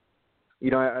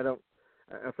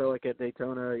feel like at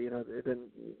Daytona, it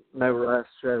didn't no rest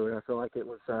showed. I feel like it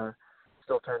was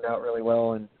still turned out really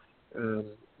well, and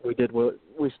we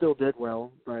still did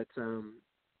well. But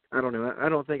I don't know. I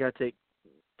don't think I take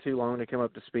too long to come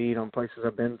up to speed on places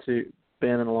I've been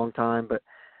in a long time. But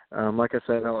like I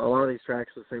said, a lot of these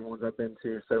tracks are the same ones I've been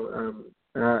to. So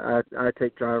I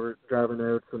take driver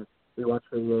notes and we watch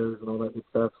videos and all that good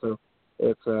stuff. So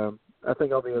it's I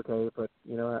think I'll be okay. But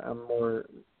I'm more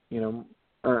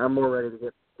I'm more ready to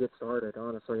get started,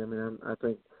 honestly. I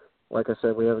think, like I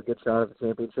said, we have a good shot at the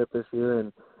championship this year,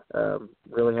 and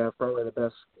really have probably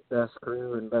the best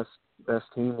crew and best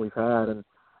team we've had. And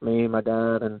me, my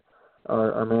dad, and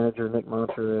our manager Nick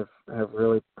Monter have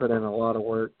really put in a lot of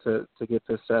work to get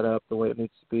this set up the way it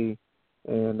needs to be.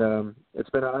 And it's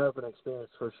been an eye-opening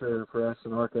experience for sure for us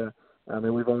in ARCA.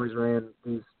 We've always ran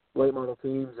these late model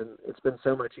teams, and it's been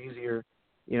so much easier,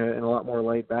 and a lot more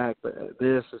laid back. But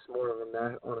this is more of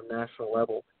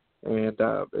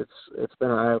it's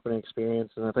been an eye-opening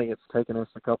experience, and I think it's taken us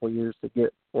a couple of years to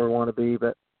get where we want to be,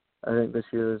 but I think this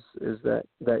year is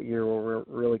that year where we're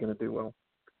really going to do well.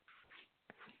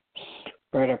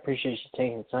 Brett, I appreciate you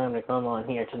taking the time to come on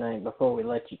here tonight. Before we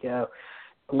let you go,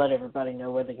 let everybody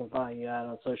know where they can find you out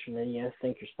on social media,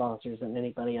 thank your sponsors, and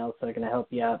anybody else that are going to help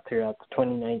you out throughout the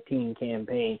 2019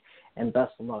 campaign, and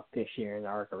best of luck this year in the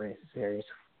ARCA Race Series.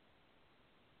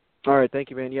 All right, thank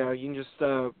you, man. Yeah, you can just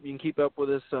you can keep up with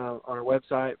us on our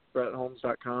website,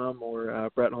 brettholmes.com, or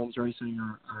Brett Holmes Racing,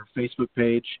 or our Facebook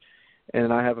page.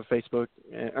 And I have a Facebook,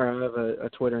 or I have a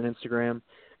Twitter and Instagram.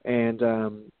 And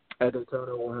at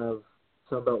Daytona, we'll have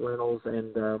Sunbelt Rentals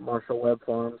and Marshall Webb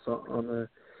Farms on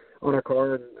our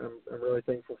car, and I'm really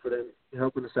thankful for them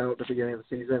helping us out at the beginning of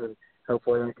the season, and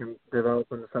hopefully I can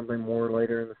develop into something more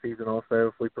later in the season also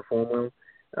if we perform well.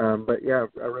 But yeah,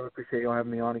 I really appreciate y'all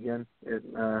having me on again.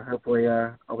 Hopefully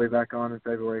I'll be back on in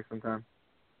February sometime.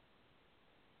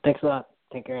 Thanks a lot.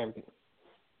 Take care, Andrew.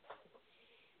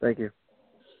 Thank you.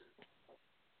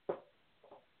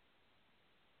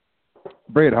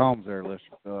 Brett Holmes there,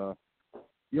 listen.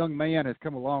 Young man has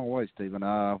come a long way, Stephen.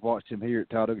 I've watched him here at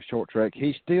Talladega Short Track.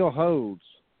 He still holds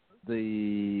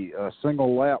the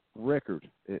single lap record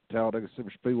at Talladega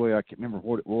Super Speedway. I can't remember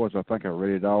what it was. I think I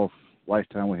read it off last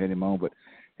time we had him on, but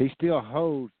he still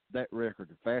holds that record,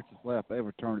 the fastest lap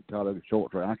ever turned at Talladega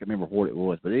Short Track. I can't remember what it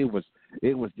was, but it was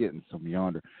getting some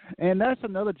yonder. And that's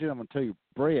another gentleman too,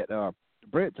 Brett.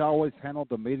 Brett's always handled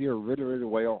the media really, really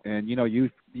well. And you know, you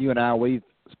and I, we've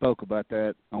spoke about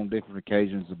that on different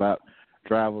occasions about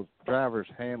drivers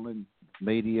handling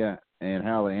media and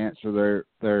how they answer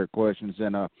their questions.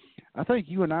 And I think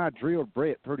you and I drilled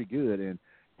Brett pretty good, and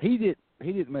he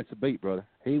didn't miss a beat, brother.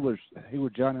 He was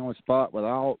Johnny on the spot with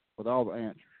all the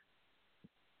answers.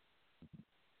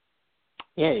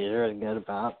 Yeah, he's really good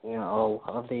about all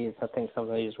of these. I think some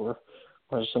of these were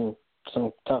some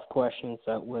tough questions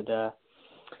that would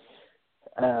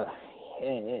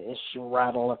it should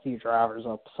rattle a few drivers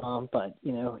up some, but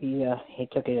he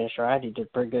took it in stride. He did a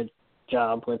pretty good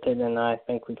job with it, and I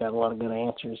think we got a lot of good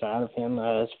answers out of him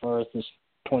as far as this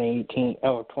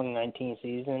 2019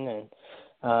 season,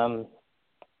 and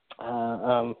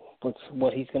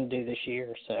what he's going to do this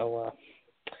year. So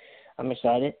I'm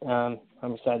excited. I'm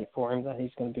excited for him that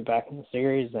he's going to be back in the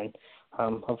series, and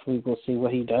hopefully we'll see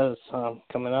what he does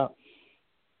coming up.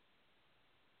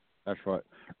 That's right.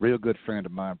 Real good friend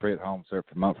of mine, Brett Holmes, there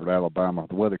from Mumford, Alabama.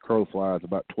 The way the crow flies,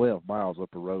 about 12 miles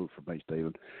up the road from me,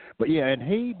 Stephen. But, yeah, and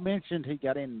he mentioned he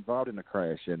got involved in a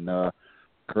crash. And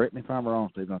correct me if I'm wrong,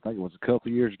 Stephen, I think it was a couple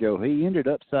of years ago. He ended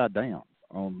upside down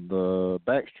on the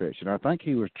backstretch. And I think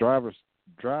he was driver's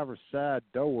side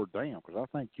door down, because I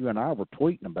think you and I were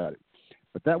tweeting about it.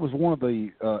 But that was one of the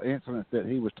incidents that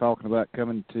he was talking about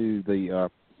coming to the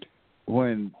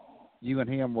when you and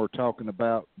him were talking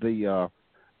about the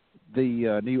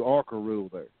new ARCA rule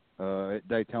there at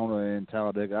Daytona and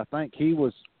Talladega. I think he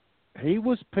was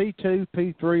P2,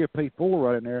 P3, or P4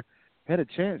 right in there, had a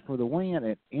chance for the win,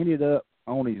 and ended up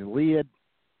on his lid,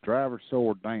 driver's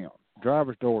door down.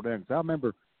 Because I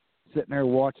remember sitting there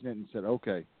watching it and said,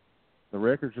 okay, the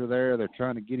records are there. They're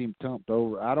trying to get him tumped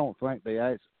over. I don't think they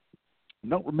actually – I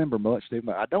don't remember much, Steve,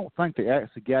 but I don't think they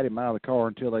actually got him out of the car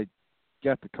until they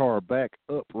got the car back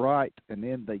upright, and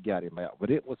then they got him out.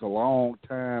 But it was a long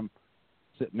time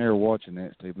sitting there watching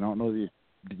that, Steve. I don't know if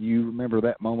do you remember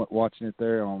that moment watching it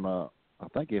there on I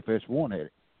think FS1 had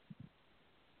it.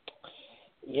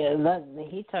 Yeah,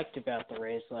 he talked about the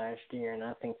race last year, and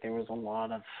I think there was a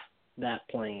lot of that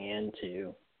playing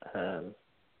into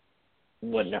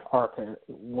when ARCA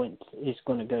is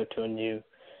going to go to a new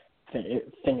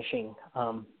finishing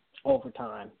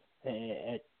overtime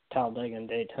at Talladega and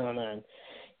Daytona, and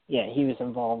yeah, he was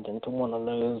involved into one of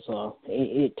those.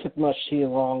 It took much too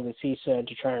long, as he said,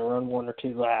 to try and run one or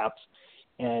two laps.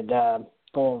 And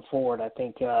going forward, I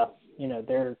think you're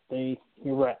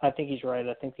right. I think he's right.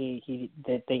 I think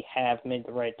that they have made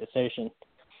the right decision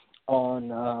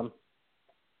on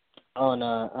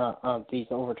these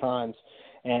overtimes,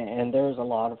 and there's a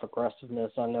lot of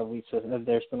aggressiveness. I know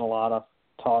there's been a lot of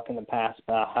talk in the past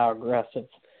about how aggressive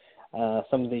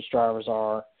some of these drivers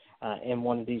are in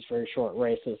one of these very short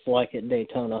races like at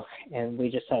Daytona, and we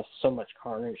just have so much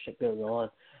carnage that goes on.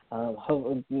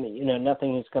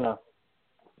 Nothing is going to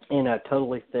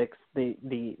totally fix the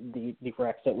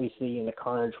wrecks that we see and the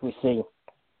carnage we see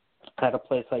at a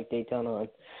place like Daytona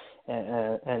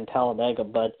and Talladega,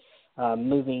 but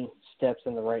moving steps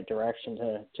in the right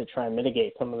direction to try and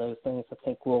mitigate some of those things, I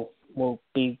think will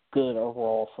be good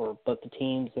overall for both the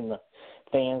teams and the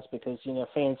fans, because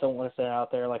fans don't want to sit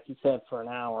out there, like you said, for an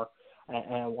hour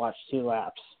and watch two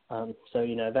laps. So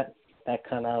that that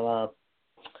kind of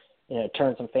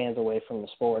turn some fans away from the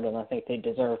sport, and I think they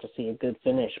deserve to see a good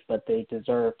finish, but they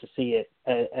deserve to see it,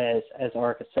 as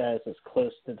Arca says, as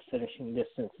close to the finishing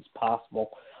distance as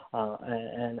possible,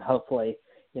 and hopefully,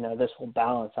 this will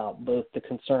balance out both the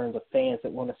concerns of fans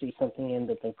that want to see something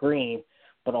into the green,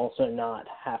 but also not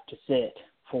have to sit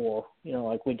for,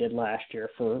 like we did last year,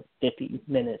 for 50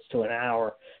 minutes to an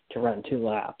hour to run 2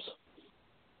 laps.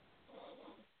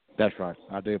 That's right.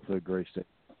 I definitely agree, Steve.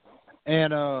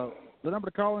 And the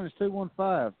number to call in is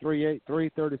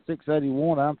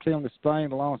 215-383-3681. I'm Tim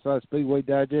Disspain alongside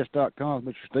SpeedwayDigest.com.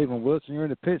 Mr. Stephen Wilson, you're in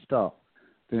the pit stop.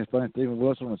 Tim Disspain, Stephen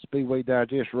Wilson on the Speedway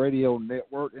Digest Radio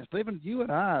Network. And, Stephen, you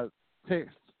and I texted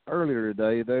earlier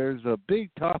today. There's a big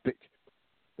topic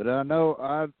that I know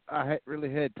I hadn't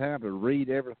really had time to read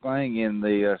everything in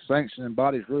the Sanctioning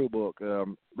Bodies Rule Book,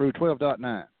 Rule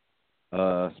 12.9,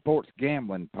 sports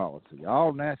gambling policy.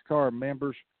 All NASCAR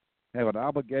members have an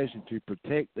obligation to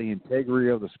protect the integrity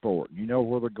of the sport. You know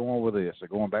where they're going with this. They're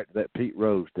going back to that Pete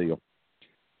Rose deal.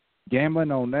 Gambling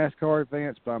on NASCAR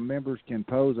events by members can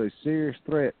pose a serious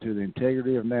threat to the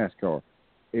integrity of NASCAR,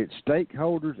 its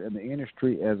stakeholders, and the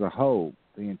industry as a whole.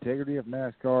 The integrity of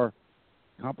NASCAR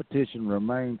competition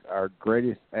remains our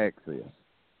greatest asset.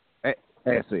 And,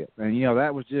 that's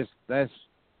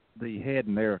the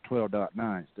heading there of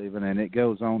 12.9, Stephen, and it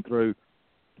goes on through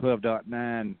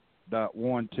 12.9.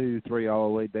 1, 2, 3, all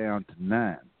the way down to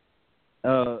 9.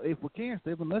 If we can,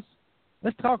 Stephen, let's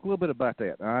talk a little bit about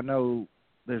that. I know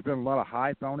there's been a lot of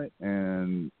hype on it,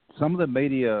 and some of the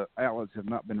media outlets have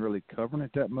not been really covering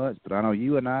it that much. But I know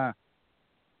you and I,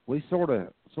 we sort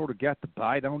of got the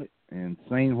bite on it and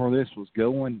seen where this was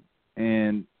going,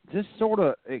 and just sort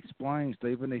of explain,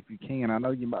 Stephen, if you can. I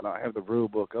know you might not have the rule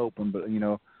book open, but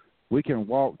we can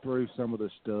walk through some of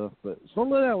this stuff. But sort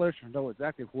of let our listeners know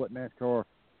exactly what NASCAR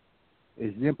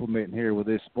is implementing here with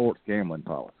this sports gambling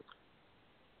policy.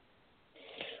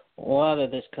 A lot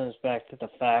of this comes back to the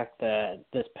fact that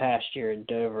this past year at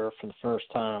Dover, for the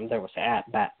first time, there was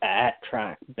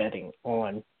at-track betting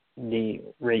on the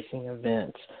racing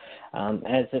events.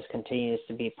 As this continues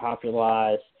to be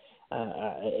popularized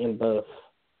in both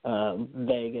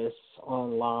Vegas,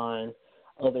 online,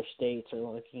 other states are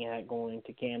looking at going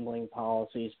to gambling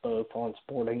policies, both on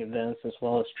sporting events as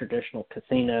well as traditional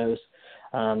casinos.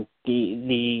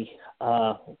 The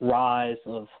rise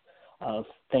of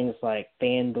things like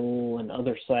FanDuel and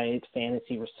other sites,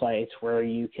 fantasy sites, where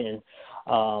you can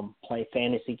play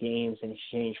fantasy games in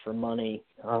exchange for money.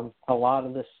 A lot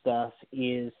of this stuff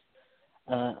is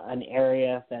an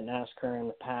area that NASCAR in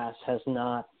the past has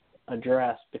not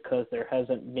addressed because there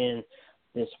hasn't been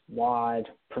this wide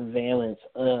prevalence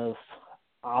of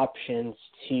options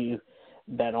to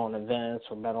bet on events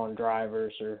or bet on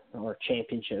drivers or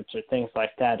championships or things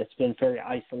like that. It's been very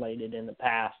isolated in the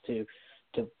past to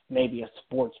maybe a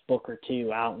sports book or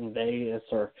two out in Vegas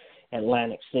or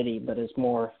Atlantic City, but as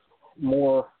more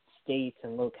states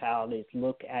and localities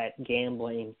look at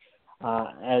gambling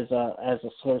as a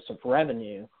source of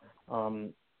revenue,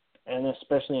 and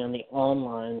especially on the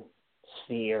online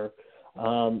sphere,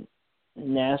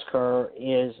 NASCAR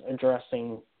is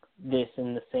addressing this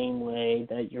in the same way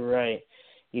that you're right.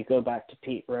 You go back to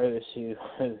Pete Rose, who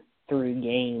threw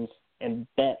games and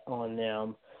bet on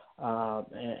them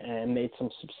and made some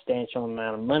substantial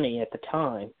amount of money at the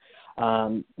time.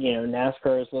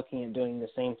 NASCAR is looking at doing the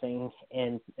same thing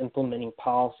and implementing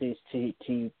policies to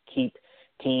keep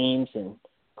teams and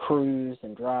crews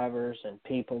and drivers and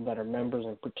people that are members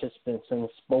and participants in the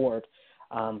sport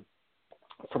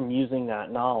from using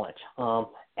that knowledge.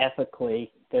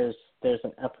 Ethically, there's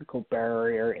an ethical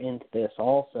barrier into this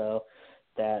also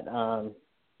that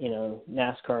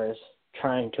NASCAR is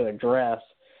trying to address,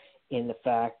 in the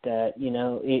fact that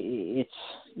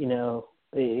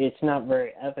it's not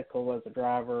very ethical as a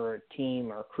driver or a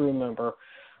team or a crew member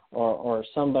or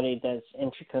somebody that's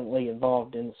intricately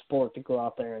involved in the sport to go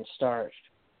out there and start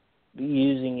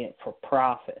using it for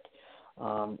profit.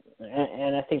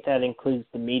 And I think that includes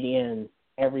the media and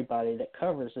everybody that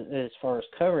covers it, as far as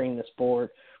covering the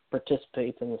sport,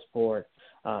 participates in the sport,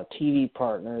 TV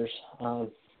partners,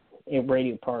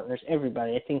 radio partners,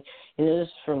 everybody. I think it is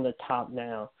from the top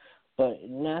down. But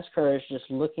NASCAR is just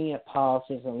looking at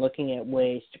policies and looking at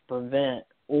ways to prevent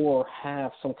or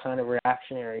have some kind of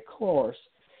reactionary course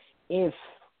if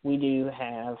we do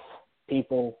have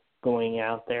people going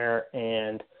out there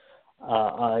and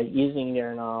using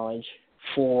their knowledge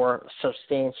for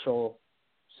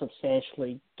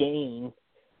substantially gain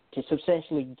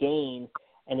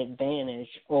an advantage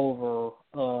over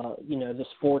the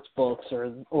sports books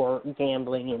or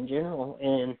gambling in general.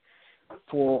 And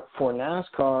for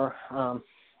NASCAR,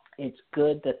 it's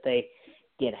good that they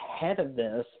get ahead of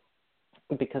this,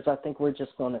 because I think we're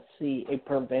just going to see a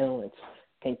prevalence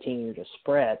continue to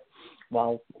spread.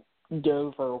 While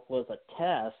Dover was a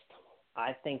test,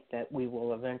 I think that we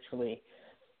will eventually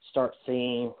start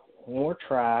seeing more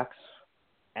tracks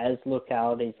as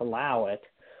localities allow it,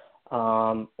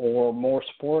 or more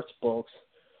sports books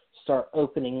start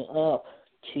opening up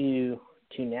to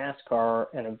NASCAR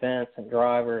and events and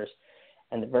drivers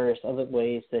and the various other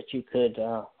ways that you could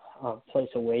place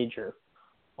a wager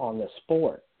on the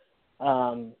sport.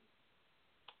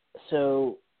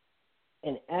 So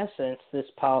in essence, this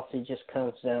policy just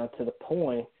comes down to the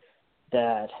point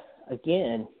that,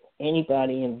 again,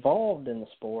 anybody involved in the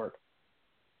sport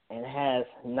and has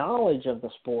knowledge of the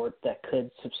sport that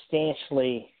could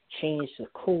substantially change the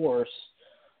course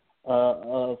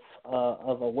of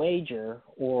a wager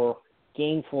or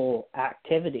gainful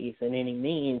activities in any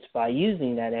means by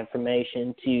using that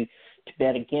information to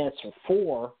bet against or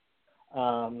for,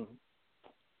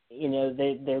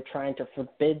 they're trying to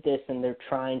forbid this, and they're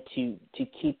trying to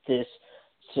keep this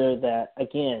so that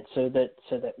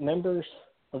members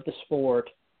of the sport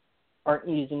aren't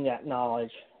using that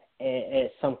knowledge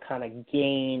as some kind of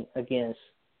gain against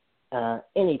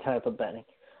any type of betting.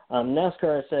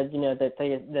 NASCAR has said,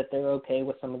 that they're okay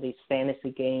with some of these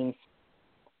fantasy games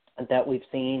that we've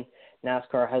seen.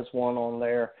 NASCAR has one on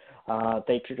there.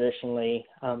 They traditionally,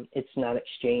 it's not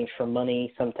exchanged for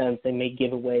money. Sometimes they may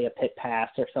give away a pit pass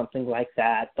or something like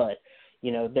that, but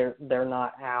they're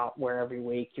not out where every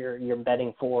week you're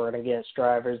betting for and against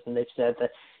drivers. And they've said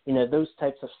that those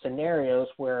types of scenarios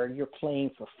where you're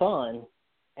playing for fun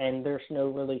and there's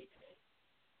no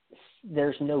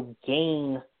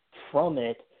gain from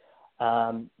it.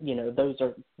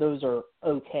 Those are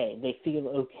okay. They feel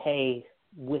okay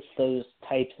with those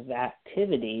types of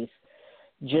activities,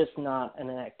 just not an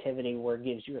activity where it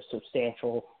gives you a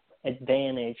substantial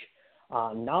advantage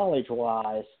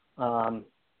knowledge-wise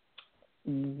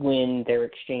when they're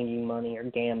exchanging money or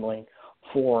gambling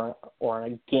for or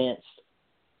against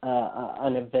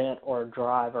an event or a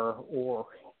driver or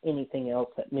anything else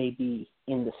that may be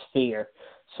in the sphere.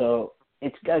 So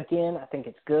I think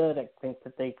it's good. I think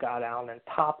that they've got out on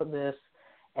top of this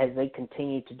as they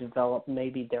continue to develop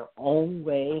maybe their own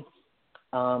way.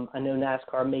 I know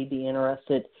NASCAR may be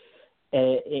interested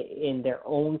in their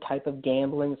own type of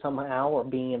gambling somehow or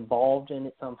being involved in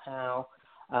it somehow.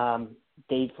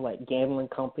 They've let gambling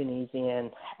companies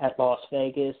in at Las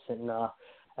Vegas and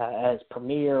as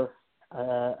premier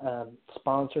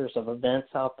sponsors of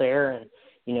events out there. And,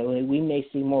 we may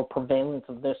see more prevalence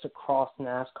of this across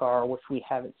NASCAR, which we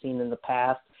haven't seen in the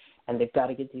past. And they've got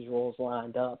to get these rules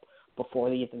lined up before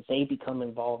they become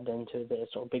involved into this,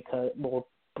 or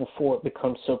before it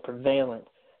becomes so prevalent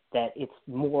that it's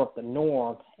more of the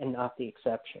norm and not the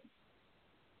exception.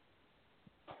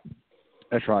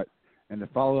 That's right. And to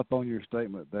follow up on your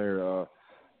statement there,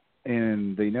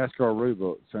 in the NASCAR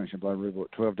rulebook, sanctioned by rulebook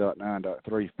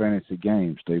 12.9.3 fantasy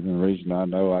games, Stephen, the reason I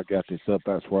know I got this up,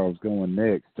 that's where I was going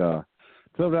next.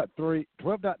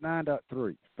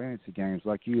 12.9.3 fantasy games,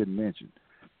 like you had mentioned.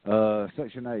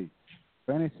 Section 8,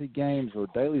 fantasy games or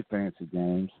daily fantasy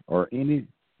games or any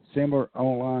similar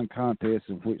online contests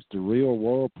in which the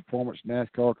real-world performance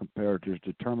NASCAR competitors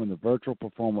determine the virtual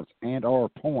performance and or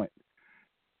point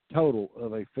total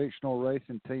of a fictional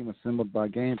racing team assembled by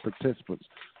game participants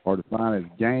are defined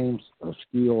as games of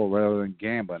skill rather than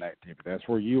gambling activity. That's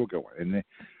where you were going. And then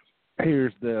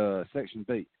here's the Section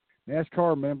B.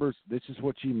 NASCAR members, this is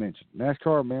what you mentioned.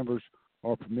 NASCAR members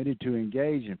are permitted to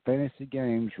engage in fantasy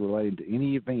games related to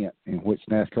any event in which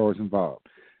NASCAR is involved,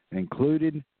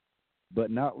 included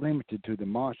but not limited to the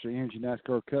Monster Energy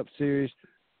NASCAR Cup Series,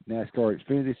 NASCAR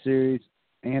Xfinity Series,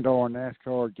 and or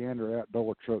NASCAR Gander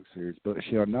Outdoor Truck Series, but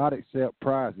shall not accept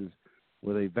prizes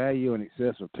with a value in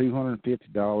excess of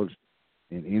 $250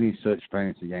 in any such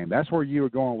fantasy game. That's where you were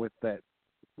going with that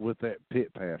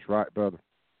pit pass, right, brother?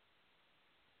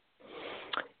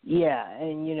 Yeah,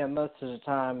 and most of the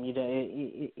time,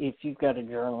 if you've got a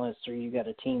journalist or you've got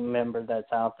a team member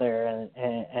that's out there and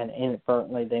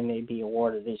inadvertently they may be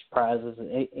awarded these prizes,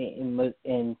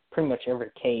 in pretty much every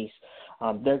case,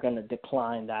 they're going to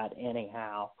decline that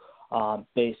anyhow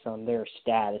based on their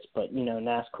status. But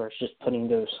NASCAR is just putting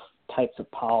those types of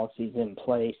policies in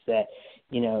place that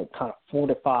kind of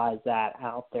fortifies that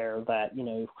out there. That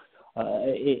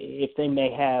if they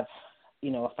may have a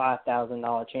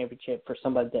 $5,000 championship for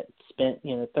somebody that spent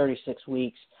 36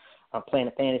 weeks playing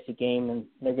a fantasy game, and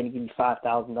they're going to give you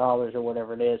 $5,000 or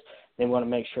whatever it is. They want to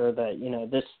make sure that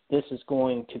this is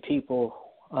going to people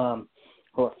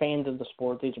who are fans of the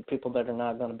sport. These are people that are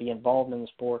not going to be involved in the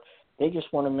sport. They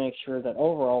just want to make sure that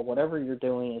overall, whatever you're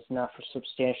doing is not for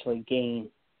substantially gain,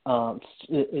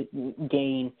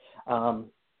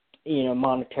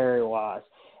 monetary wise.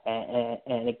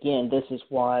 And again, this is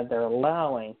why they're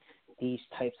allowing these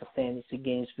types of fantasy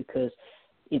games, because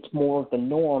it's more of the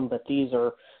norm that these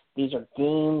are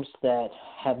games that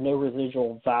have no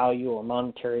residual value or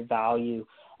monetary value.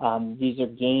 These are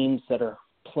games that are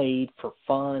played for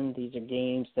fun. These are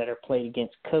games that are played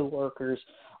against coworkers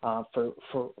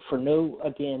for no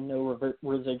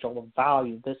residual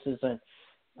value. This isn't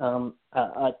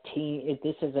a team.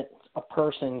 This isn't a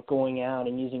person going out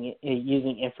and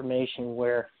using information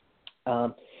where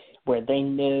they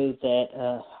know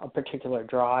that a particular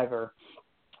driver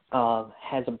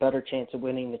has a better chance of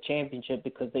winning the championship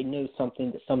because they know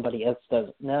something that somebody else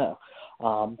doesn't know.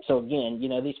 So again,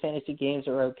 these fantasy games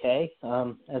are okay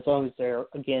as long as they're,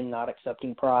 again, not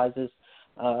accepting prizes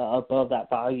above that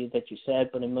value that you said.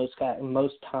 But in most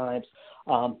times,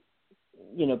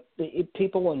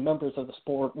 people and members of the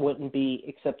sport wouldn't be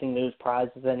accepting those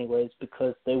prizes anyways,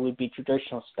 because they would be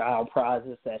traditional style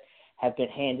prizes that have been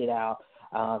handed out,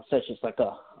 such as like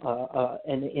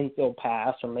an infield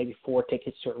pass or maybe 4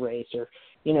 tickets to a race or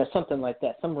something like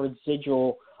that, some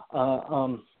residual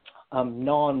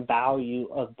non-value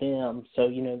of them. So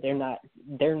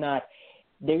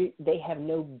they have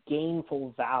no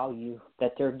gainful value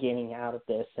that they're getting out of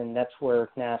this, and that's where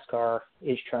NASCAR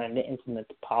is trying to implement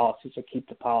the policies or keep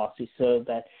the policy so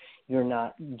that you're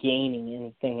not gaining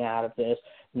anything out of this,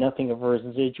 nothing of a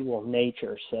residual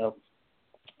nature. So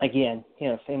again,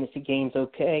 fantasy games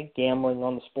okay, gambling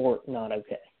on the sport not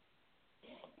okay.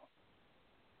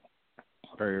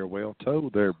 Very well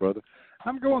told there, brother.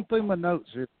 I'm going through my notes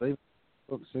here, Steve.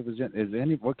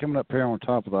 We're coming up here on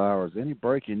top of the hour. Is any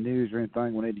breaking news or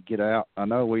anything we need to get out? I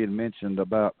know we had mentioned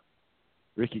about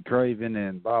Ricky Craven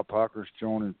and Bob Parker's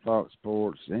joining Fox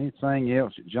Sports. Anything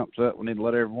else that jumps up we need to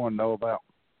let everyone know about?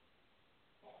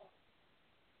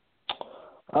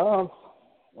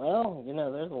 Well,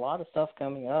 there's a lot of stuff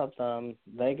coming up.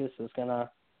 Vegas is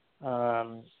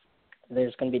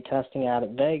there's going to be testing out at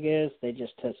Vegas. They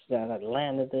just tested out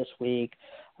Atlanta this week.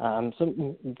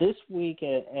 So this week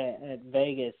at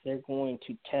Vegas, they're going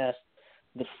to test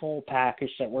the full package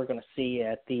that we're going to see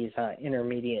at these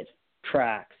intermediate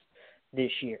tracks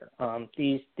this year.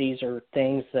 These are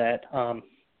things that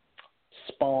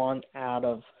spawned out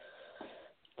of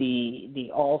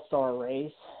the All-Star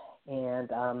race, and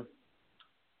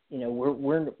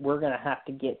we're going to have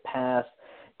to get past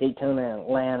Daytona and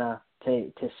Atlanta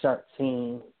to start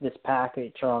seeing this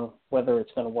package on whether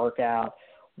it's going to work out,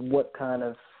 what kind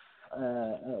of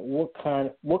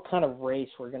race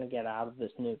we're going to get out of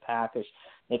this new package.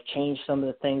 They've changed some of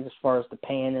the things as far as the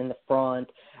pan in the front,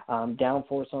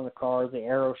 downforce on the cars, the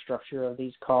aero structure of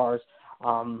these cars.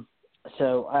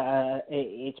 So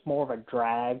it's more of a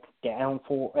drag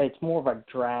downforce. It's more of a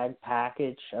drag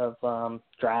package of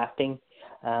drafting.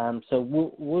 So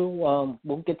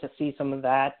we'll get to see some of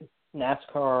that.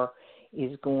 NASCAR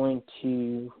is going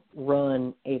to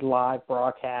run a live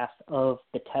broadcast of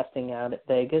the testing out at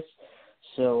Vegas.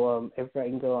 So everybody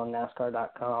can go on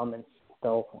NASCAR.com and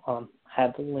they'll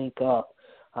have the link up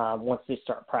once they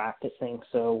start practicing.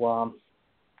 So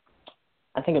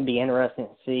I think it'd be interesting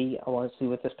to see. I want to see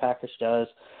what this package does.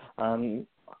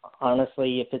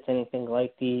 Honestly, if it's anything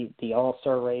like the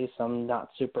All-Star race, I'm not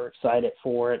super excited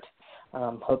for it.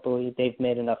 Hopefully they've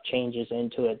made enough changes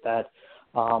into it that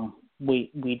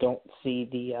we don't see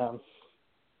the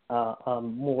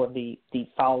more of the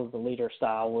follow the leader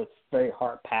style with very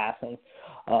hard passing.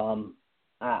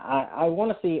 I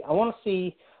want to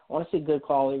see good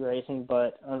quality racing,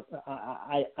 but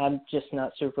I'm just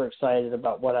not super excited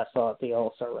about what I saw at the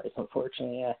All-Star race.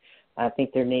 Unfortunately, I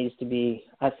think there needs to be.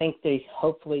 I think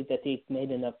hopefully that they've made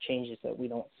enough changes that we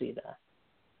don't see that.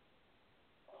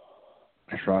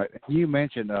 That's right. You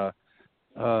mentioned. I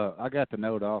got the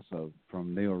note also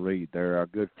from Neil Reed there, our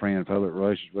good friend, public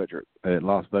relations director at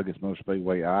Las Vegas Motor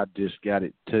Speedway. I just got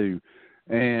it too.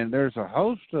 And there's a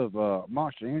host of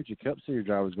Monster Energy Cup Series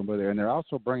drivers going to be there, and they're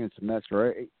also bringing some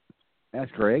NASCAR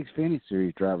Xfinity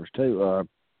Series drivers too.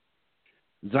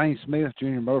 Zane Smith,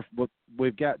 Junior Motorsports.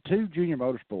 We've got 2 Junior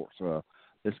Motorsports.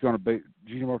 It's going to be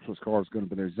Junior Motorsports cars going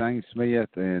to be there. Zane Smith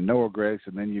and Noah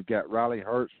Gregson. Then you've got Riley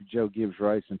Hurts for Joe Gibbs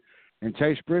Racing. And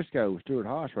Chase Briscoe with Stuart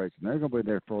Haas Racing, they're going to be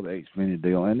there for the Xfinity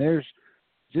deal. And there's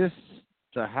just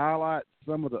to highlight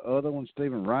some of the other ones,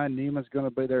 Stephen, Ryan Newman's going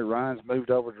to be there. Ryan's moved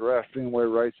over to Roush Fenway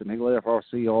Racing. He left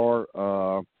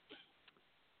RCR.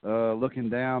 Looking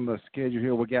down the schedule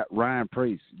here, we got Ryan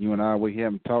Preece. You and I, we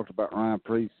haven't talked about Ryan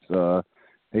Preece.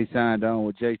 He signed on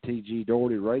with JTG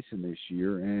Doherty Racing this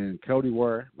year, and Cody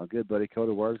Ware, my good buddy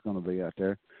Cody Ware, is going to be out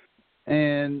there.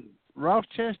 And Ross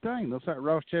Chastain, looks like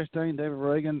Ross Chastain, David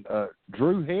Reagan,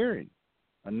 Drew Herring,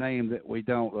 a name that we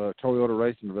don't, Toyota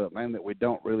Racing Development, name that we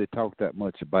don't really talk that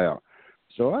much about.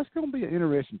 So that's going to be an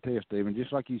interesting test, Stephen.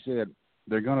 Just like you said,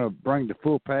 they're going to bring the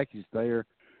full package there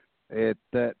at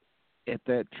that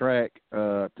track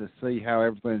to see how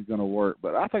everything's going to work.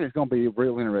 But I think it's going to be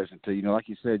real interesting too. You know, like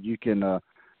you said, you can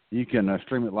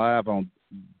stream it live on.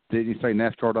 Did you say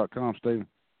NASCAR.com, Stephen?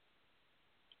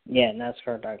 Yeah,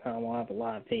 NASCAR.com. We'll have a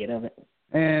live feed of it.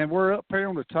 And we're up here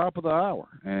on the top of the hour.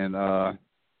 And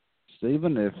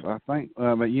Stephen,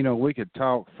 we could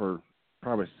talk for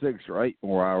probably 6 or 8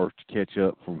 more hours to catch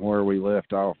up from where we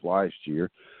left off last year.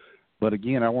 But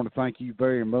again, I want to thank you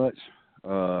very much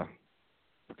for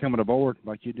coming aboard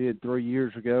like you did 3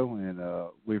 years ago, and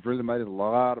we've really made a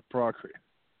lot of progress.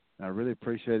 I really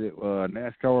appreciate it.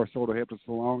 NASCAR sort of helped us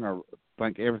along. I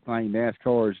think everything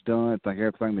NASCAR has done. I think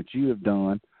everything that you have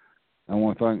done. I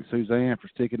want to thank Suzanne for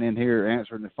sticking in here,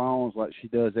 answering the phones like she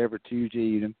does every Tuesday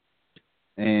evening.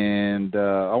 And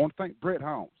I want to thank Brett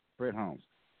Holmes.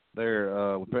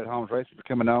 There with Brett Holmes Racing for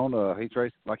coming on. He's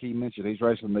racing, like he mentioned, he's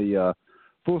racing the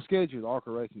full schedule of the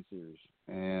ARCA Racing Series.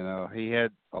 And he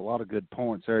had a lot of good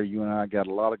points there. You and I got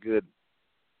a lot of good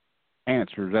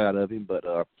answers out of him. But,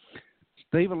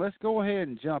 Stephen, let's go ahead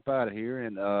and jump out of here.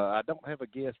 And I don't have a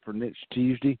guest for next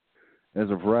Tuesday as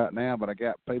of right now, but I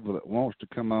got people that wants to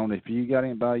come on. If you got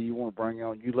anybody you want to bring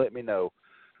on, you let me know.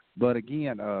 But,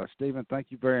 again, Stephen, thank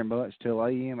you very much. Till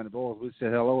AM and the boys, we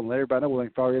said hello and let everybody know where they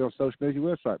can follow you on social media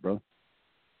website, brother.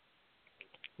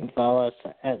 And follow us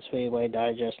at Speedway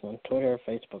Digest on Twitter,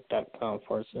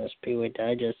 Facebook.com/Speedway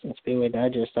Digest, and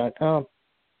SpeedwayDigest.com.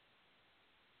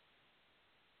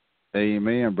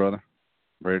 Amen, brother.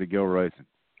 Ready to go racing.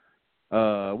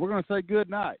 We're going to say good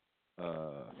night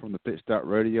from the Pit Stop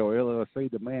Radio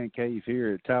LLC, the Man Cave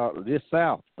here at just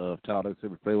south of Talladega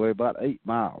Super Freeway, about 8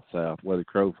 miles south where the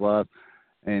crow flies,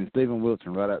 and Stephen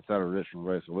Wilson right outside of Richmond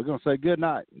Racing. We're going to say good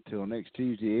night until next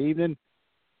Tuesday evening,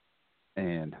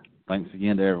 and thanks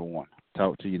again to everyone.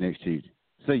 Talk to you next Tuesday.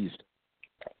 See you.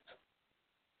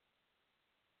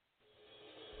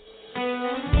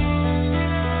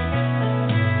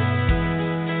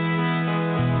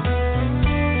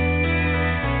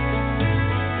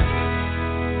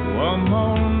 One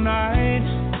more night,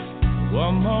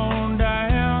 one more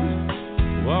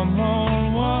down, one more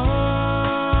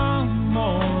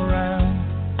round.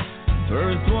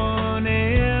 First one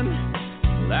in,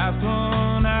 last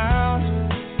one out.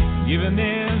 Giving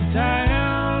this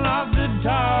town lots to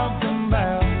talk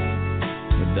about,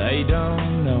 but they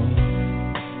don't know.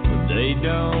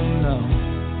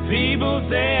 People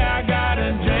say I got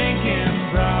a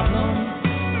drinking problem.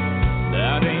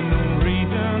 That ain't no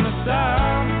reason to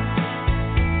stop.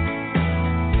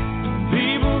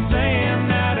 Saying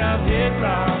that I've hit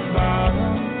rock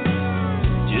bottom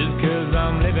just 'cause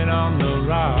I'm living on the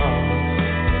rocks.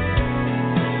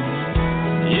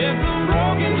 It's a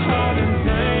broken heart and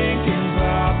thinking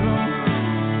problem,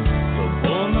 so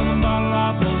pour another bottle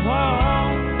off the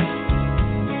wall.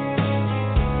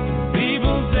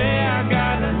 People say I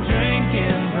got a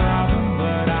drinking problem,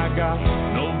 but I got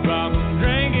no problem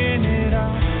drinking it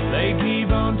all. They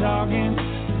keep on talking,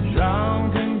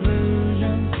 drawing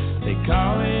conclusions. They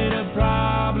call it a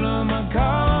problem, I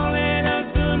call it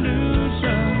a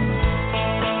solution.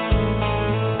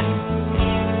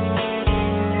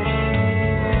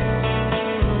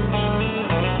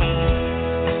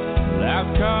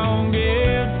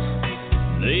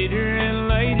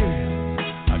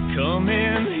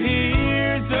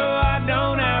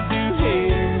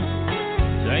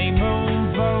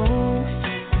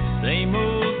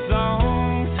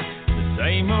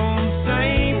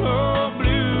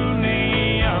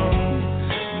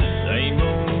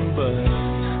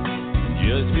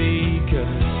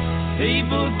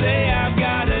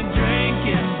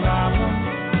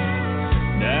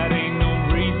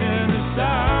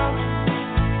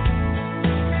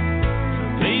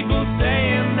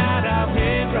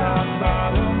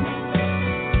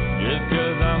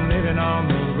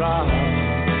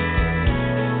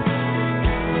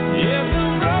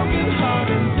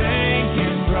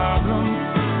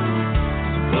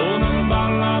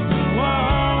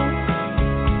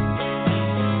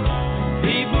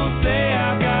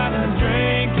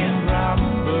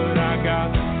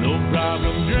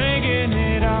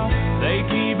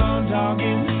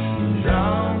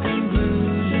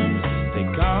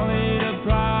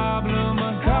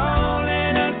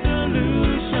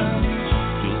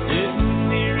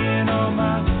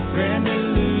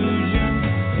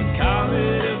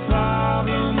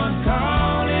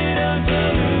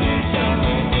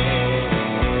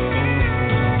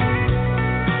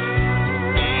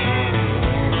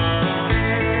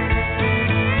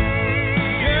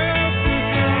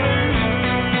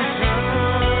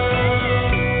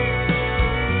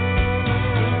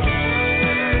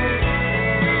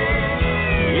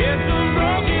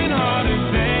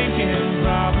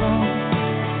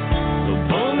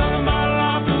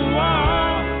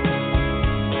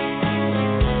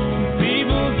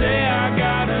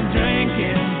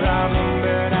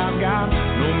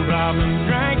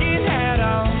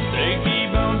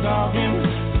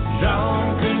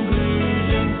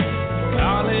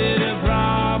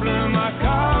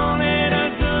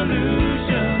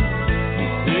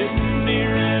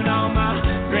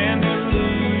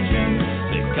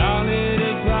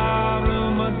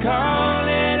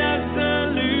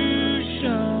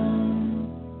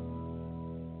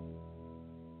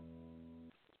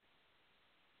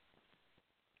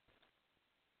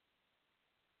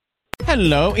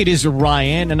 Hello, it is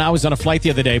Ryan, and I was on a flight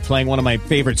the other day playing one of my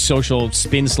favorite social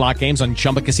spin slot games on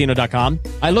ChumbaCasino.com.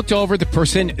 I looked over at the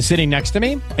person sitting next to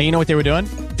me, and you know what they were doing?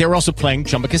 They were also playing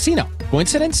Chumba Casino.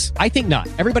 Coincidence? I think not.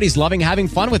 Everybody's loving having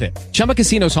fun with it. Chumba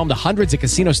Casino is home to hundreds of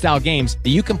casino-style games that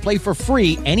you can play for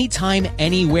free anytime,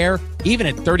 anywhere, even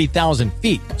at 30,000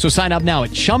 feet. So sign up now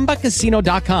at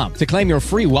ChumbaCasino.com to claim your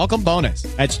free welcome bonus.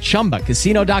 That's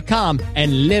ChumbaCasino.com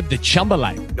and live the Chumba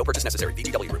life. No purchase necessary.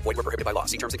 VGW. Void where prohibited by law.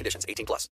 See terms and conditions. 18+.